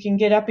you can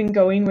get up and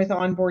going with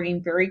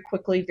onboarding very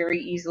quickly, very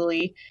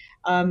easily.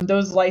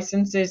 Those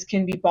licenses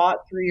can be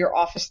bought through your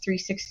Office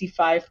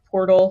 365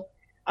 portal.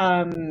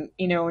 And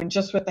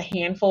just with a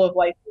handful of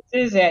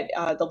licenses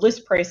at the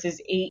list price is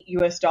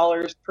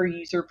 $8 per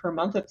user per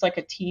month. It's like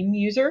a team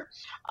user,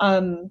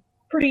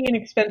 pretty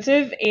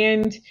inexpensive.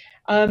 And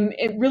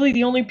it really,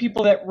 the only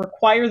people that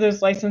require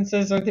those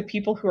licenses are the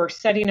people who are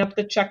setting up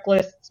the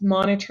checklists,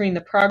 monitoring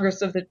the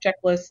progress of the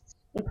checklists,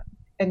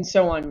 and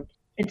so on.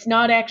 It's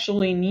not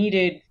actually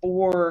needed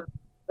for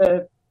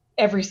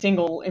every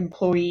single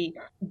employee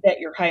that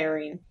you're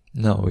hiring.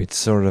 No, it's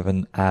sort of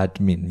an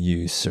admin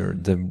user,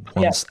 the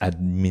ones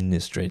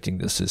administrating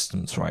the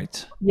systems,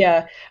 right?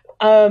 Yeah.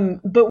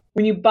 But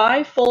when you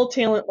buy full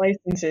Talent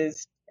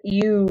licenses,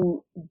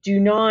 you do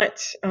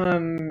not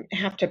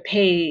have to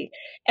pay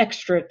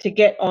extra to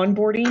get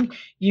onboarding.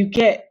 You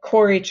get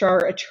Core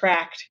HR,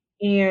 Attract,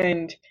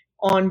 and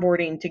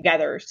onboarding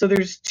together. So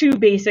there's two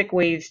basic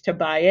ways to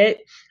buy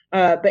it.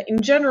 But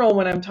in general,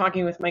 when I'm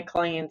talking with my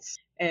clients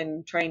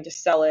and trying to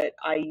sell it,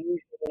 I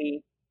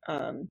usually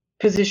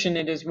position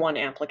it as one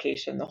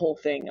application, the whole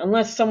thing,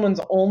 unless someone's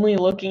only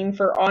looking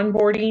for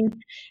onboarding,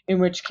 in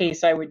which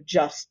case I would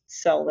just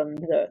sell them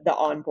the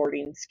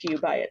onboarding SKU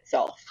by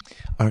itself.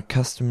 Are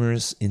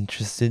customers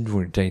interested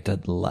where data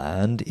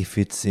land, if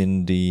it's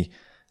in the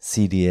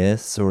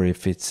CDS or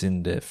if it's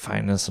in the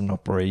finance and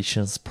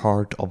operations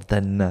part of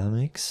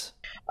Dynamics?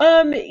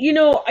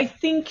 I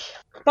think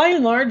by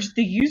and large,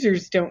 the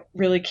users don't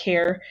really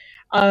care.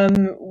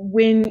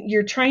 When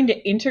you're trying to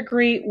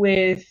integrate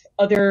with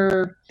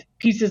other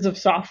pieces of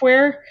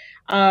software,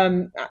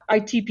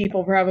 IT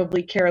people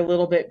probably care a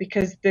little bit,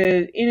 because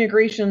the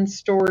integration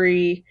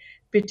story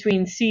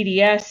between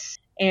CDS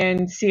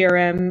and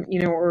CRM,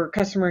 or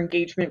customer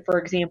engagement, for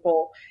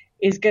example,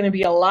 is going to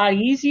be a lot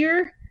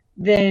easier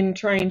than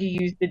trying to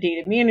use the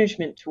data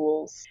management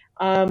tools.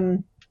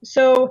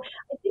 So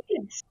I think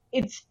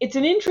it's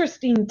an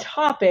interesting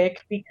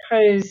topic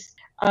because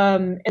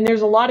and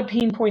there's a lot of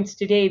pain points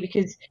today,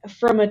 because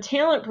from a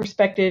talent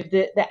perspective,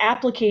 the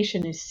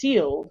application is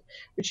sealed,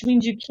 which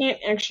means you can't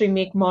actually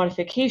make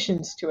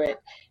modifications to it.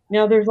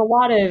 Now, there's a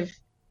lot of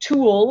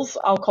tools,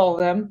 I'll call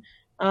them,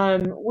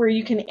 where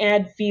you can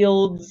add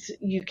fields,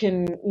 you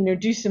can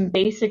do some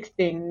basic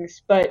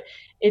things, but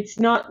it's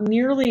not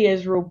nearly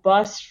as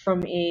robust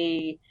from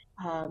a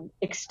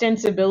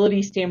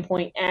extensibility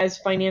standpoint as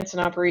finance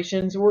and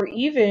operations, or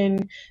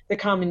even the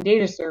common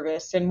data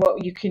service and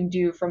what you can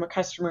do from a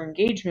customer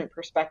engagement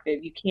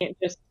perspective. You can't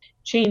just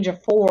change a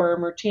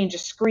form or change a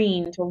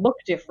screen to look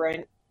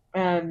different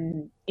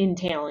in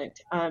Talent.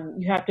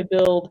 You have to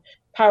build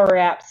Power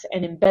Apps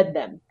and embed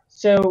them.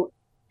 So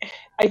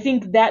I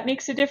think that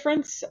makes a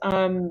difference.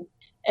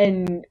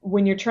 And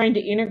when you're trying to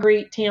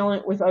integrate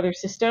Talent with other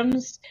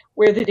systems,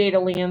 where the data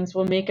lands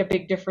will make a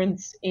big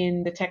difference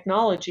in the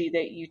technology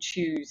that you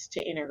choose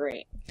to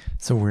integrate.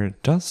 So where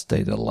does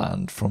data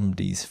land from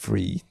these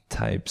three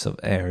types of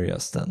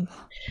areas then?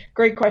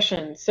 Great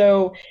question.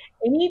 So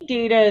any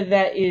data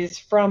that is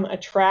from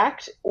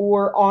Attract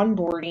or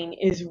onboarding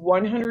is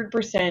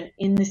 100%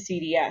 in the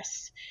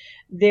CDS.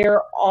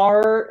 There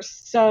are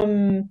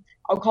some,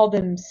 I'll call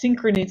them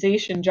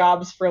synchronization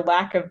jobs for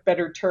lack of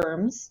better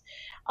terms,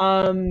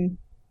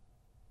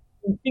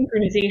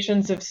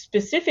 synchronizations of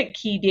specific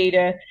key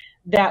data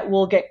that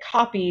will get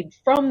copied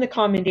from the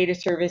Common Data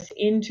Service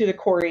into the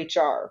core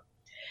HR.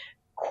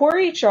 Core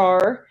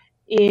HR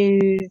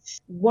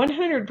is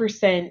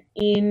 100%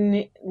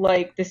 in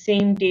like the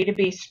same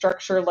database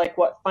structure like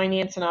what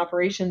finance and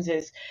operations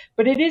is,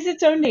 but it is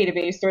its own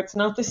database, so it's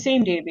not the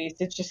same database,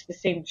 it's just the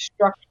same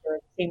structure,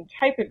 the same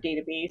type of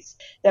database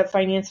that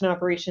finance and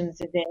operations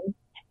is in.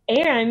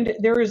 And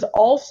there is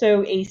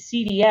also a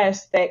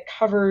CDS that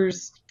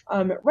covers,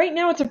 right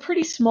now it's a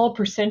pretty small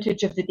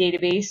percentage of the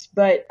database,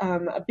 but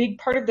a big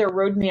part of their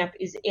roadmap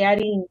is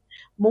adding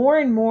more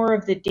and more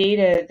of the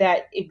data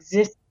that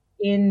exists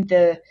in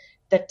the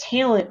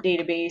Talent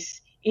database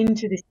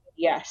into the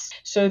CDS.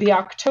 So the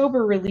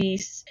October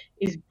release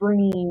is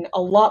bringing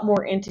a lot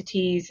more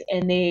entities,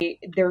 and they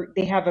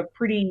have a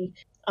pretty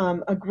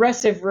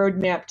aggressive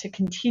roadmap to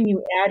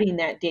continue adding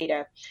that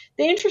data.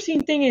 The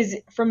interesting thing is,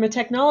 from a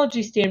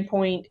technology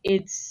standpoint,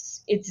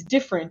 it's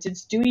different.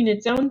 It's doing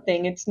its own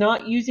thing. It's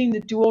not using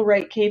the dual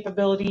write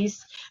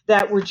capabilities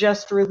that were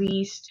just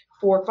released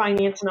for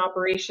finance and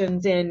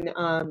operations and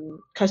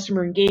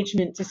customer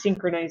engagement to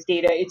synchronize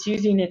data. It's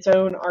using its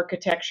own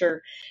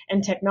architecture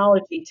and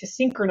technology to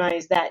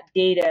synchronize that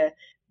data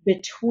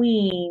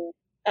between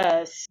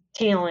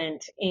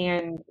Talent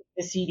and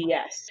the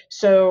CDS.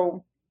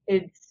 So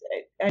I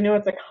know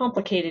it's a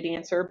complicated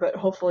answer, but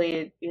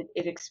hopefully it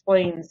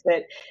explains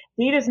that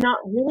data is not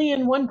really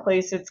in one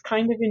place. It's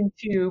kind of in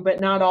two,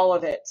 but not all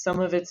of it. Some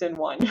of it's in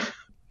one.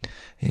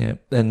 Yeah,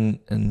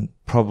 and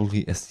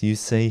probably, as you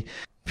say,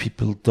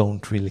 people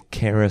don't really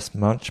care as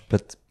much,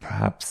 but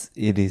perhaps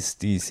it is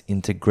these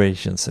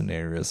integration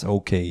scenarios.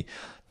 Okay,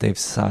 they've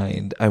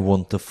signed, I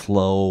want the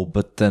flow,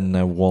 but then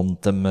I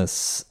want them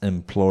as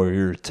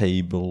employer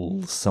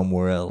table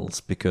somewhere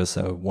else because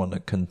I want to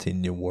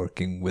continue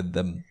working with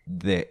them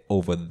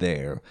over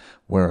there,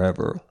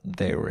 wherever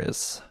there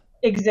is.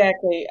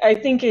 Exactly. I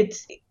think it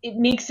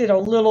makes it a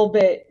little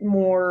bit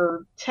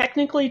more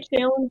technically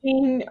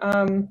challenging.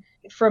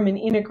 From an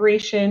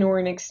integration or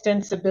an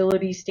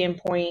extensibility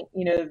standpoint,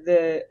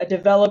 a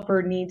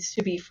developer needs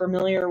to be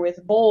familiar with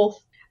both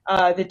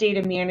the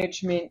data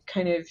management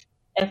kind of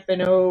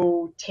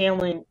F&O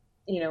Talent,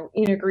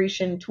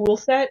 integration tool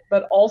set,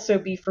 but also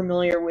be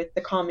familiar with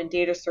the Common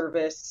Data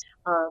Service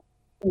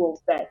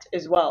tool set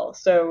as well.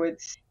 So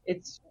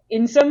it's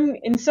in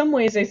some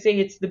ways I say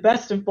it's the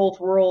best of both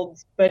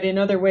worlds, but in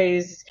other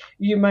ways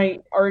you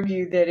might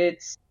argue that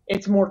it's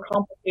more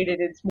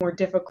complicated, it's more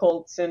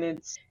difficult, and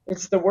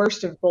it's the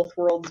worst of both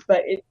worlds.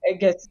 But I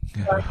guess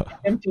glass half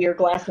empty or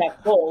glass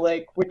half full,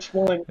 like which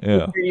one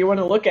you want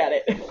to look at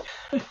it.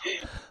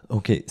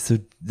 Okay, so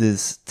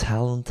does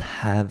Talent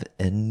have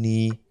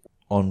any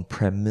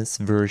on-premise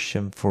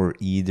version for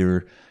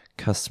either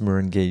customer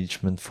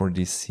engagement for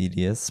the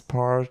CDS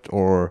part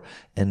or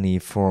any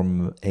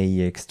from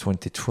AX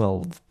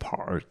 2012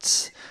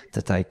 parts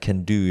that I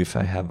can do if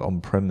I have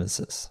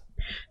on-premises?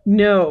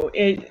 No,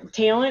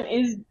 Talent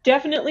is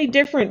definitely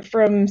different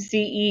from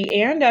CE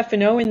and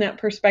F&O in that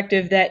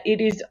perspective that it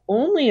is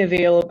only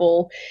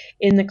available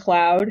in the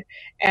cloud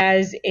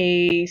as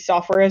a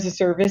software as a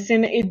service,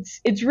 and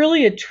it's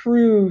really a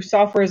true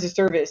software as a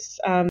service.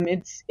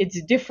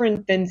 It's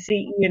different than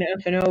CE and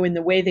F&O in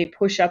the way they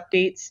push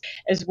updates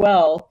as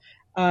well.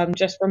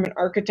 Just from an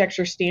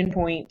architecture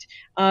standpoint.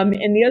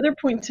 And the other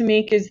point to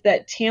make is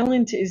that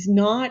Talent is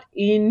not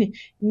in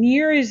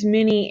near as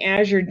many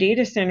Azure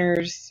data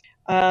centers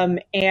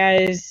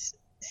as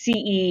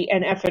CE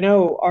and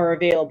F&O are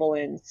available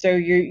in. So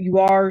you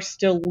are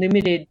still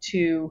limited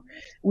to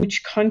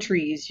which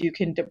countries you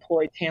can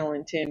deploy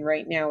Talent in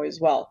right now as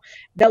well.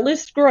 That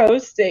list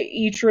grows.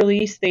 Each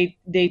release, they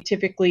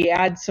typically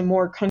add some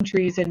more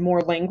countries and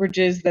more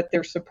languages that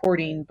they're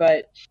supporting,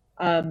 but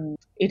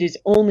it is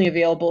only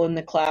available in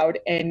the cloud,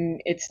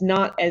 and it's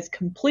not as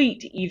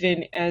complete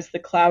even as the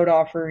cloud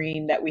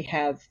offering that we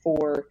have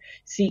for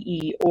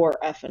CE or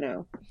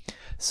F&O.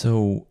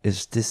 So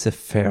is this a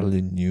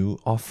fairly new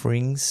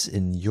offerings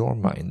in your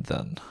mind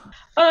then?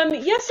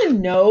 Yes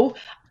and no.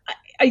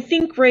 I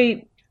think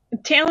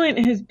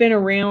Talent has been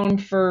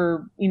around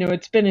for,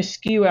 it's been a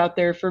SKU out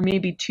there for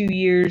maybe 2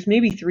 years,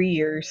 maybe 3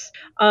 years.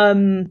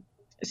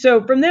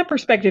 So from that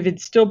perspective,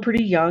 it's still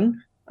pretty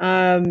young.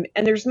 And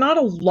there's not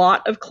a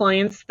lot of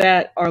clients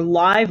that are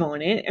live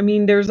on it. I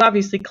mean, there's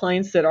obviously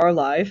clients that are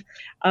live.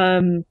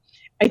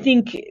 I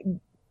think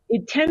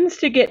it tends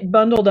to get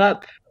bundled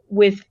up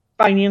with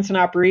finance and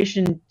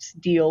operations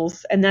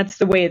deals, and that's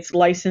the way it's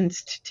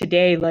licensed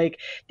today. Like,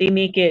 they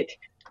make it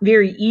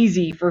very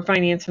easy for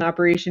finance and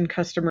operation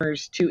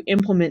customers to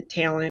implement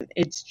Talent.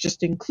 It's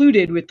just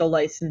included with the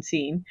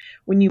licensing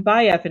when you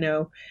buy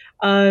F&O.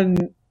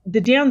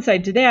 The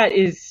downside to that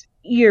is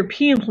ERP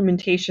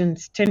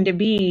implementations tend to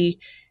be,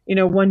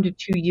 1 to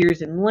 2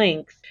 years in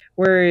length,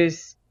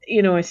 whereas, a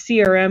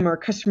CRM or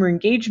customer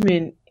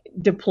engagement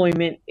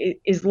deployment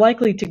is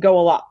likely to go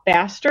a lot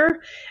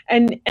faster,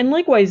 and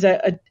likewise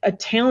a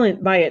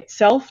Talent by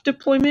itself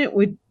deployment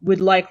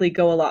would likely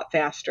go a lot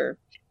faster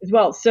as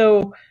well.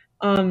 So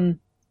from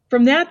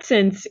that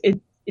sense,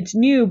 it's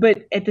new,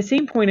 but at the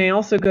same point, I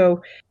also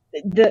go,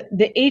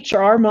 the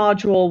HR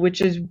module,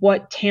 which is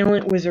what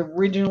Talent was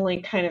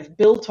originally kind of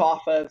built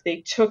off of.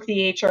 They took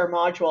the HR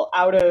module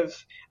out of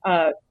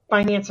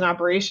finance and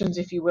operations,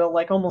 if you will,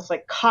 like almost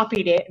like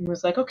copied it and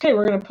was like, okay,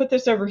 we're going to put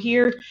this over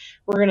here.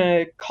 We're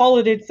going to call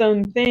it its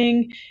own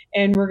thing,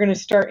 and we're going to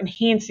start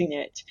enhancing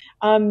it.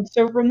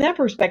 So from that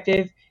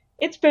perspective,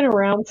 it's been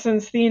around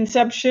since the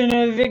inception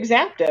of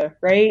Exapta,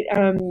 right?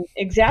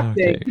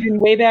 Exapta, even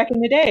way back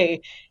in the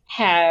day,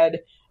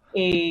 had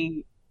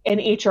an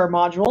HR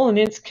module, and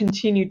it's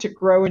continued to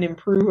grow and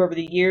improve over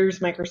the years.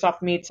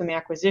 Microsoft made some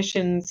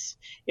acquisitions,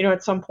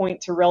 at some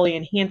point to really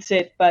enhance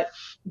it, but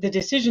the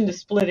decision to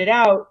split it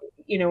out,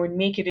 and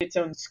make it its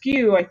own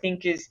SKU, I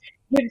think gives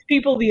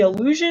people the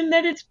illusion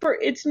that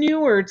it's new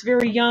or it's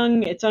very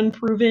young, it's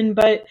unproven.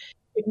 But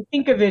if you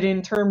think of it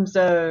in terms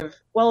of,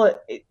 well,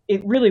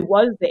 it really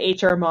was the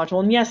HR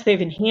module, and yes,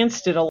 they've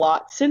enhanced it a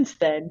lot since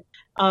then.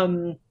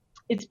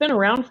 It's been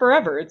around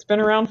forever. It's been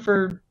around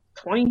for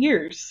 20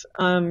 years,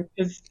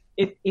 because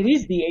it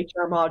is the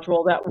HR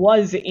module that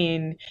was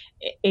in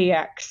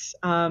AX.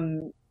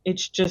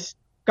 It's just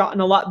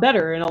gotten a lot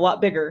better and a lot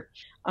bigger.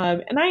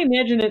 And I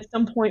imagine at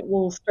some point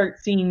we'll start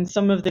seeing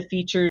some of the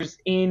features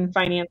in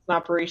finance and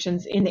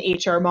operations in the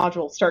HR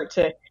module start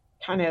to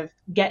kind of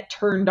get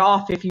turned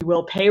off, if you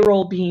will,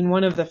 payroll being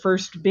one of the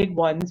first big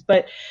ones.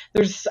 But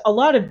there's a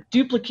lot of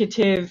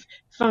duplicative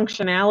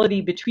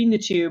functionality between the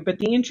two. But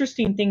the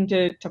interesting thing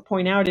to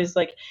point out is,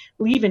 like,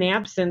 leave and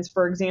absence,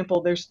 for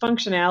example, there's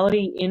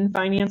functionality in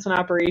finance and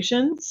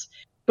operations,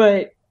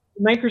 but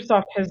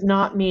Microsoft has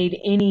not made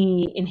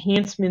any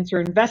enhancements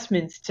or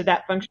investments to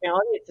that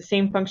functionality. It's the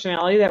same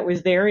functionality that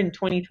was there in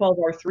 2012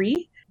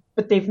 R3,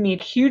 but they've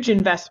made huge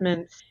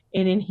investments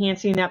in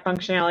enhancing that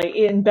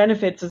functionality. And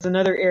benefits is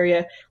another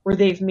area where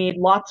they've made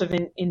lots of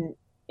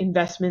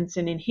investments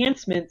and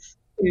enhancements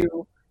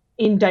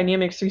in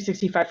Dynamics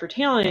 365 for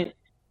Talent,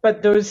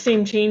 but those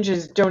same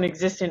changes don't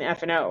exist in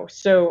F&O.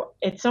 So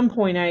at some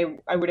point, I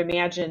would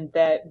imagine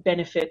that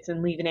benefits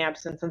and leave and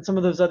absence and some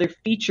of those other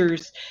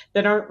features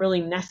that aren't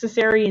really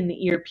necessary in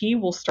the ERP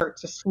will start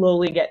to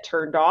slowly get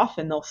turned off,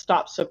 and they'll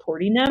stop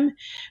supporting them.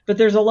 But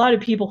there's a lot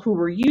of people who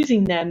were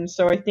using them,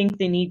 so I think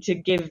they need to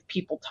give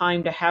people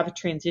time to have a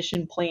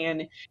transition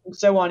plan and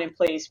so on in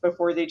place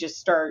before they just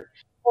start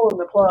pulling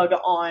the plug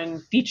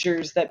on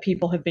features that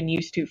people have been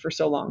used to for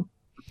so long.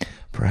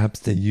 Perhaps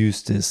they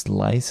use this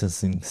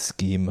licensing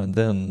scheme and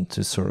then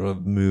to sort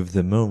of move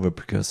them over,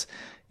 because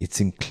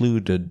it's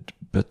included,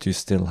 but you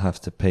still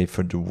have to pay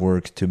for the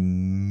work to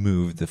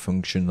move the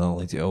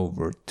functionality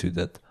over to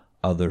that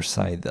other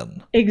side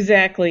then.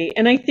 Exactly.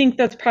 And I think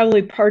that's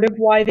probably part of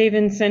why they've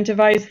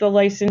incentivized the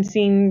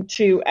licensing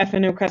to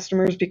F&O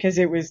customers, because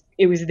it was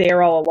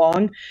there all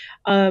along.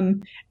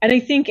 And I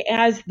think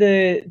as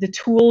the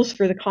tools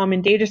for the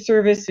common data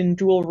service and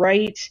dual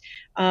write,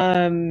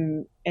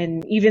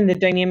 and even the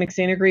Dynamics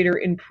integrator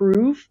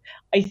improve,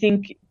 I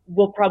think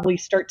we'll probably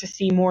start to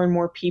see more and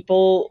more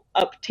people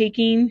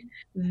uptaking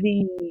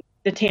the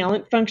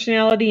Talent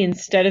functionality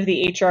instead of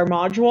the HR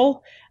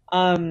module.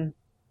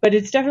 But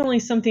it's definitely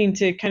something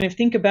to kind of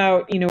think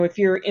about, if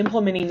you're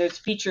implementing those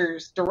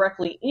features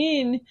directly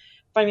in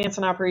finance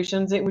and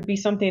operations, it would be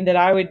something that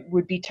I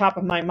would be top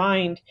of my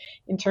mind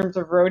in terms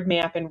of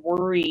roadmap and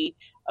worry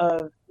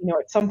of,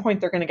 at some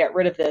point they're going to get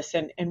rid of this,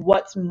 and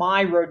what's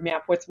my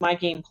roadmap, what's my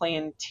game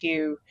plan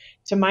to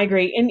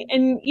migrate,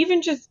 and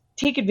even just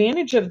take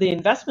advantage of the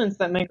investments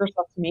that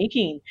Microsoft's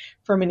making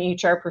from an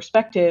HR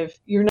perspective.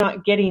 You're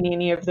not getting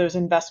any of those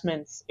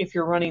investments if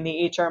you're running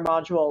the HR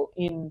module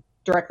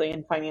directly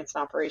in finance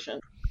and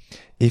operations.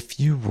 If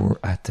you were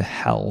at the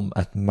helm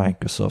at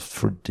Microsoft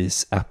for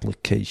this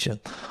application,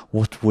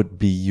 what would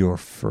be your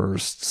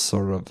first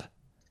sort of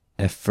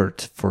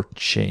effort for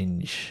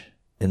change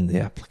in the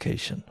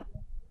application?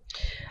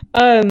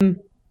 100%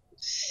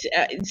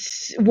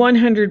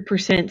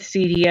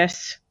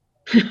 CDS.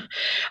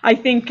 I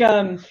think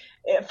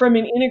from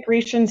an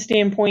integration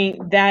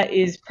standpoint, that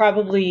is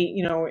probably,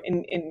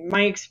 in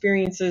my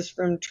experiences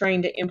from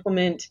trying to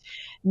implement,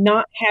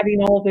 not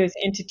having all of those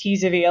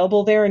entities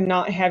available there and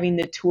not having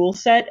the tool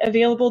set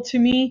available to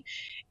me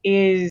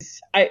is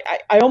I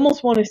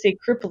almost want to say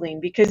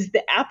crippling, because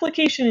the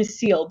application is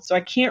sealed, so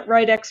I can't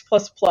write X++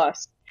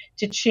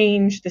 to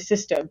change the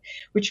system,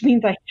 which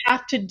means I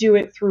have to do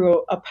it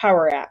through a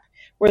Power App,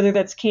 whether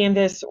that's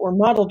Canvas or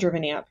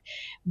model-driven app.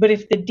 But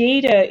if the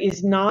data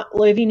is not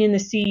living in the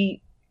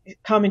C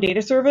Common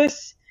Data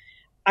Service,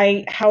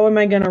 how am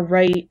I going to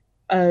write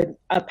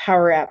a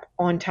Power App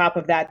on top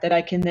of that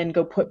I can then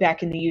go put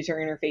back in the user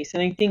interface?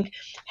 And I think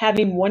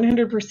having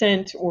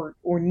 100%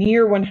 or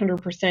near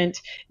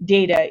 100%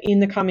 data in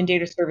the Common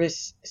Data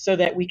Service so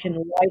that we can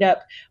light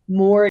up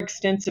more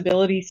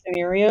extensibility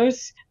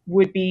scenarios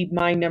would be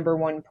my number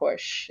one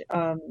push.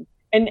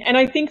 And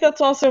I think that's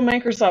also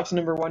Microsoft's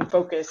number one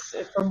focus,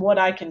 from what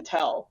I can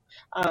tell.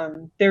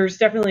 There's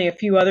definitely a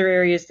few other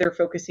areas they're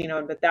focusing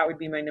on, but that would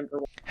be my number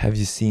one. Have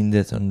you seen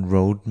that on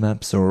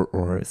roadmaps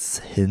or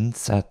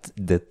hints at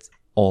that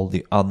all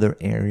the other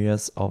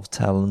areas of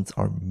talent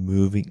are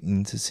moving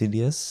into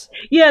CDS?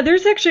 Yeah,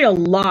 there's actually a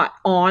lot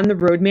on the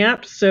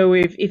roadmap. So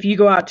if you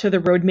go out to the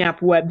roadmap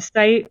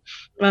website,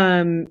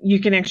 you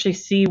can actually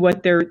see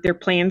what their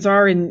plans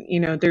are. And,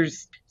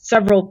 there's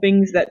several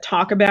things that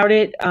talk about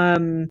it.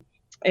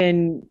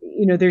 And,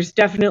 there's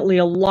definitely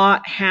a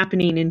lot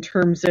happening in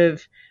terms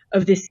of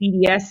the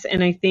CDS.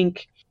 And I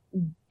think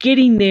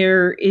getting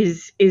there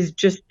is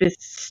just this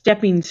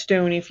stepping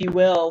stone, if you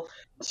will,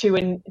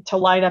 to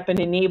light up and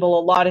enable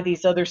a lot of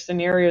these other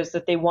scenarios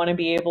that they want to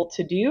be able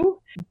to do,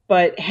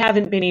 but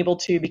haven't been able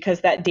to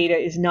because that data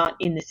is not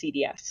in the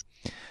CDS.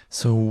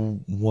 So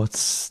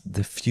what's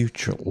the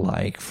future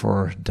like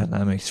for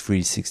Dynamics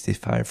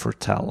 365 for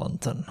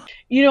talent?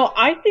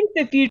 I think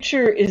the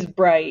future is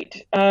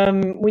bright.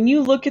 When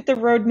you look at the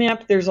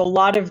roadmap, there's a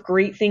lot of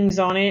great things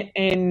on it,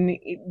 and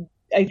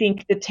I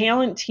think the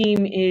talent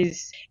team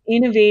is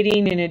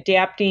innovating and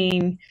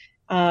adapting,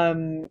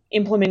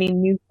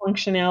 implementing new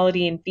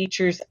functionality and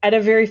features at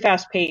a very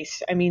fast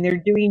pace. I mean, they're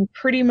doing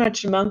pretty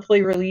much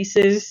monthly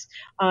releases,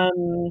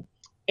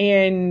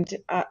 and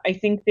I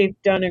think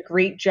they've done a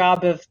great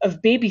job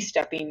of baby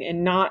stepping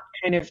and not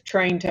kind of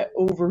trying to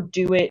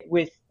overdo it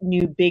with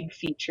new big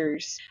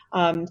features.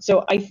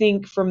 So I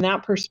think from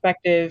that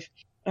perspective,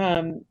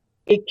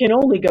 it can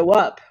only go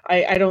up.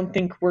 I don't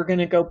think we're going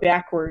to go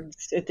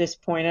backwards at this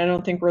point. I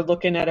don't think we're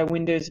looking at a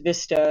Windows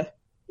Vista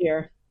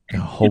here.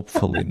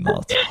 Hopefully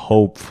not.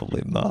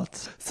 Hopefully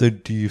not. So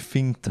do you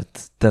think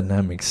that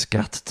Dynamics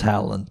got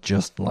talent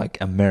just like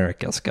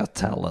America's Got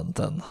Talent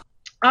then?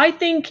 I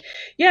think,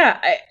 yeah,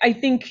 I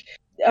think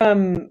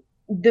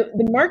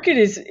the market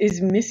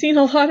is missing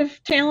a lot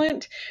of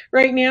talent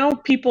right now,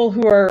 people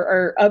who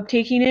are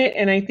uptaking it.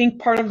 And I think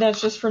part of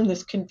that's just from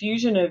this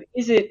confusion of,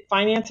 is it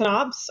finance and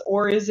ops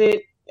or is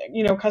it,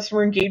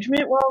 customer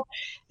engagement? Well,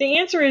 the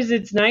answer is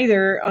it's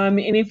neither. And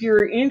if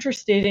you're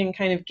interested in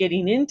kind of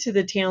getting into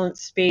the talent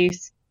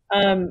space,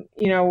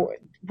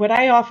 what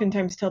I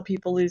oftentimes tell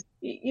people is,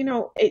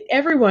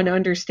 everyone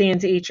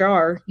understands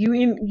HR.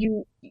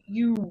 You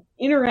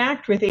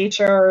interact with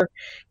HR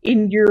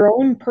in your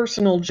own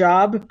personal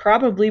job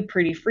probably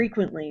pretty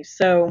frequently.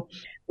 So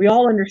we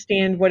all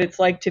understand what it's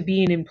like to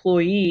be an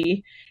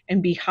employee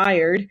and be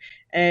hired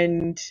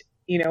and,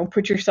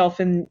 put yourself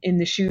in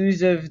the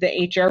shoes of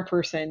the HR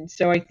person.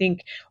 So I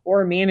think,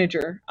 or a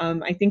manager,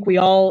 I think we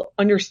all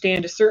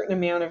understand a certain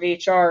amount of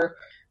HR,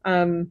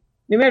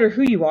 no matter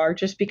who you are,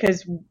 just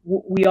because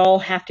we all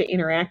have to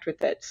interact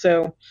with it.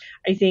 So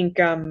I think,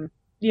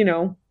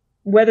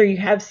 whether you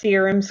have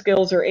CRM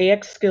skills or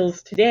AX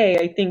skills today,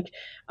 I think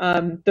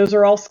those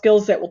are all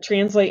skills that will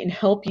translate and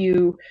help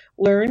you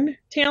learn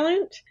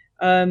talent.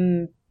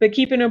 But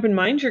keep an open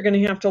mind. You're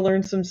going to have to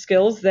learn some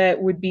skills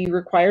that would be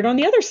required on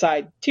the other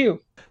side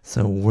too.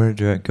 So where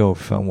do I go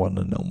if I want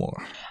to know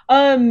more?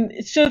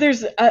 So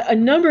there's a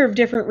number of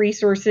different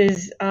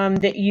resources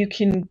that you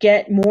can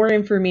get more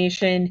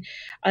information,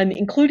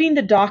 including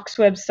the Docs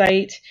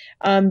website.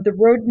 The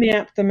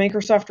roadmap, the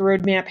Microsoft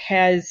roadmap,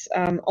 has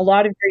a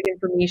lot of great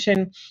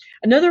information.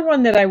 Another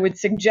one that I would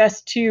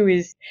suggest too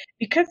is,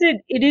 because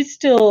it is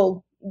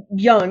still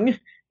young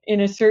in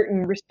a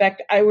certain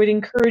respect, I would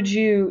encourage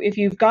you, if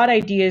you've got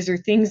ideas or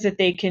things that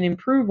they can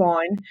improve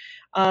on,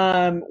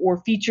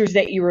 or features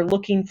that you are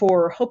looking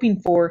for or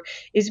hoping for,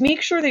 is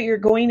make sure that you're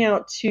going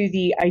out to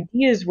the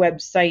ideas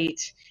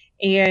website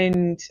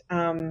and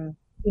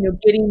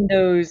getting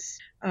those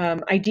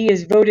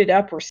ideas voted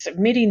up, or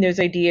submitting those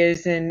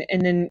ideas, and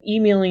then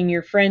emailing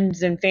your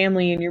friends and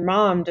family and your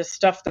mom to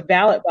stuff the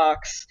ballot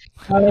box,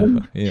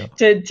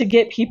 to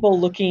get people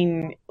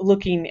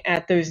looking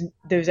at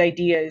those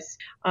ideas.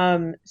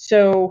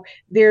 So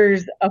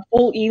there's a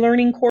full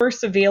e-learning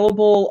course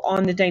available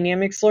on the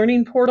Dynamics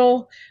Learning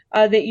Portal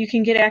that you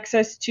can get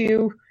access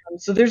to.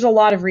 So there's a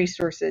lot of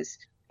resources.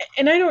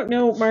 And I don't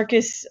know,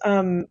 Marcus,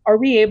 are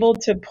we able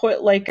to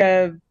put like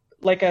a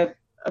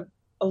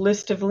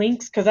list of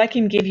links? Because I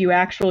can give you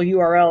actual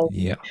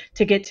URLs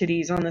to get to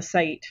these on the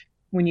site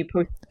when you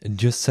post.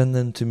 Just send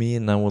them to me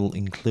and I will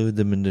include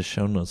them in the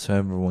show notes so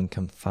everyone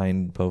can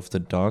find both the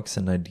docs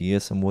and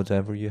ideas and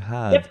whatever you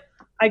have. Yep.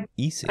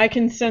 Easy. I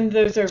can send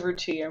those over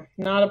to you.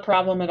 Not a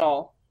problem at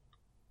all.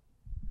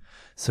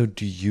 So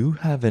do you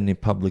have any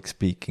public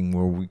speaking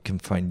where we can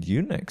find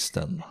you next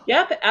then?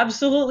 Yep,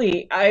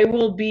 absolutely. I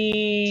will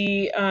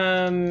be,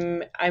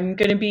 I'm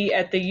going to be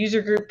at the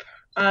user group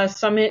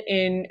summit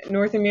in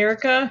North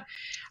America.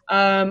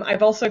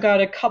 I've also got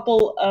a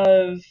couple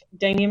of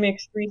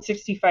Dynamics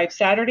 365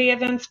 Saturday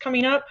events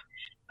coming up.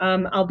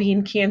 I'll be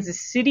in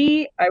Kansas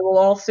City. I will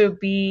also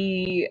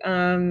be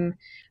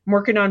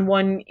working on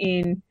one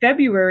in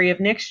February of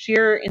next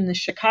year in the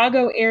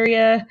Chicago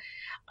area.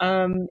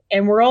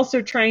 And we're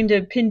also trying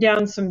to pin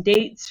down some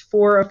dates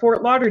for a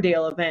Fort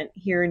Lauderdale event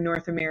here in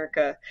North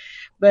America.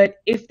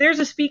 But if there's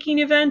a speaking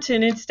event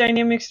and it's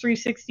Dynamics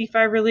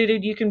 365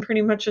 related, you can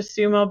pretty much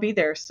assume I'll be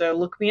there. So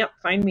look me up,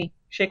 find me,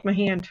 shake my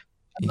hand.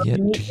 Yeah,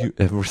 do you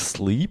ever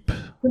sleep?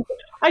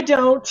 I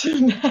don't.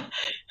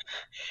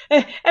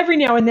 Every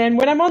now and then,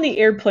 when I'm on the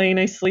airplane,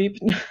 I sleep.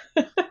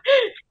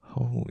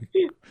 Holy.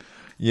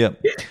 Yeah,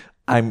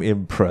 I'm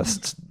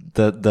impressed.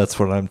 That's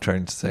what I'm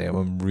trying to say.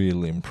 I'm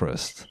really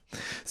impressed.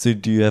 So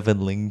do you have any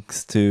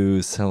links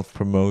to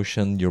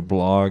self-promotion, your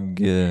blog,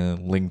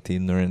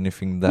 LinkedIn, or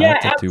anything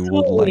that you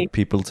would like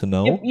people to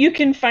know? You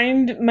can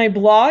find my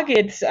blog.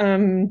 It's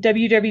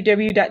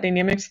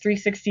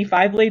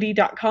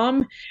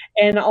www.dynamics365lady.com.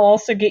 And I'll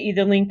also get you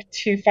the link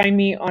to find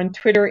me on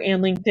Twitter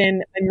and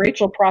LinkedIn. I'm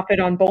Rachel Profit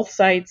on both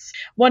sites.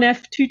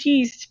 1F, 2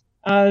 T's.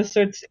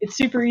 So it's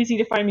super easy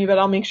to find me, but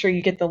I'll make sure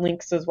you get the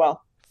links as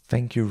well.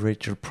 Thank you,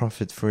 Rachel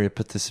Profit, for your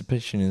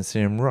participation in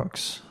CRM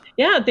Rocks.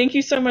 Yeah, thank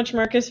you so much,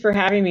 Marcus, for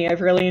having me.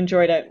 I've really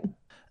enjoyed it.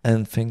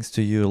 And thanks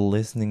to you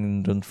listening.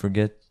 And don't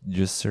forget,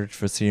 just search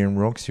for CRM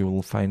Rocks. You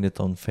will find it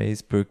on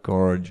Facebook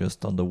or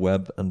just on the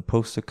web, and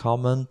post a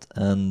comment.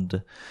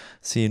 And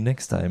see you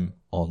next time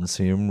on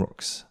CRM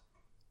Rocks.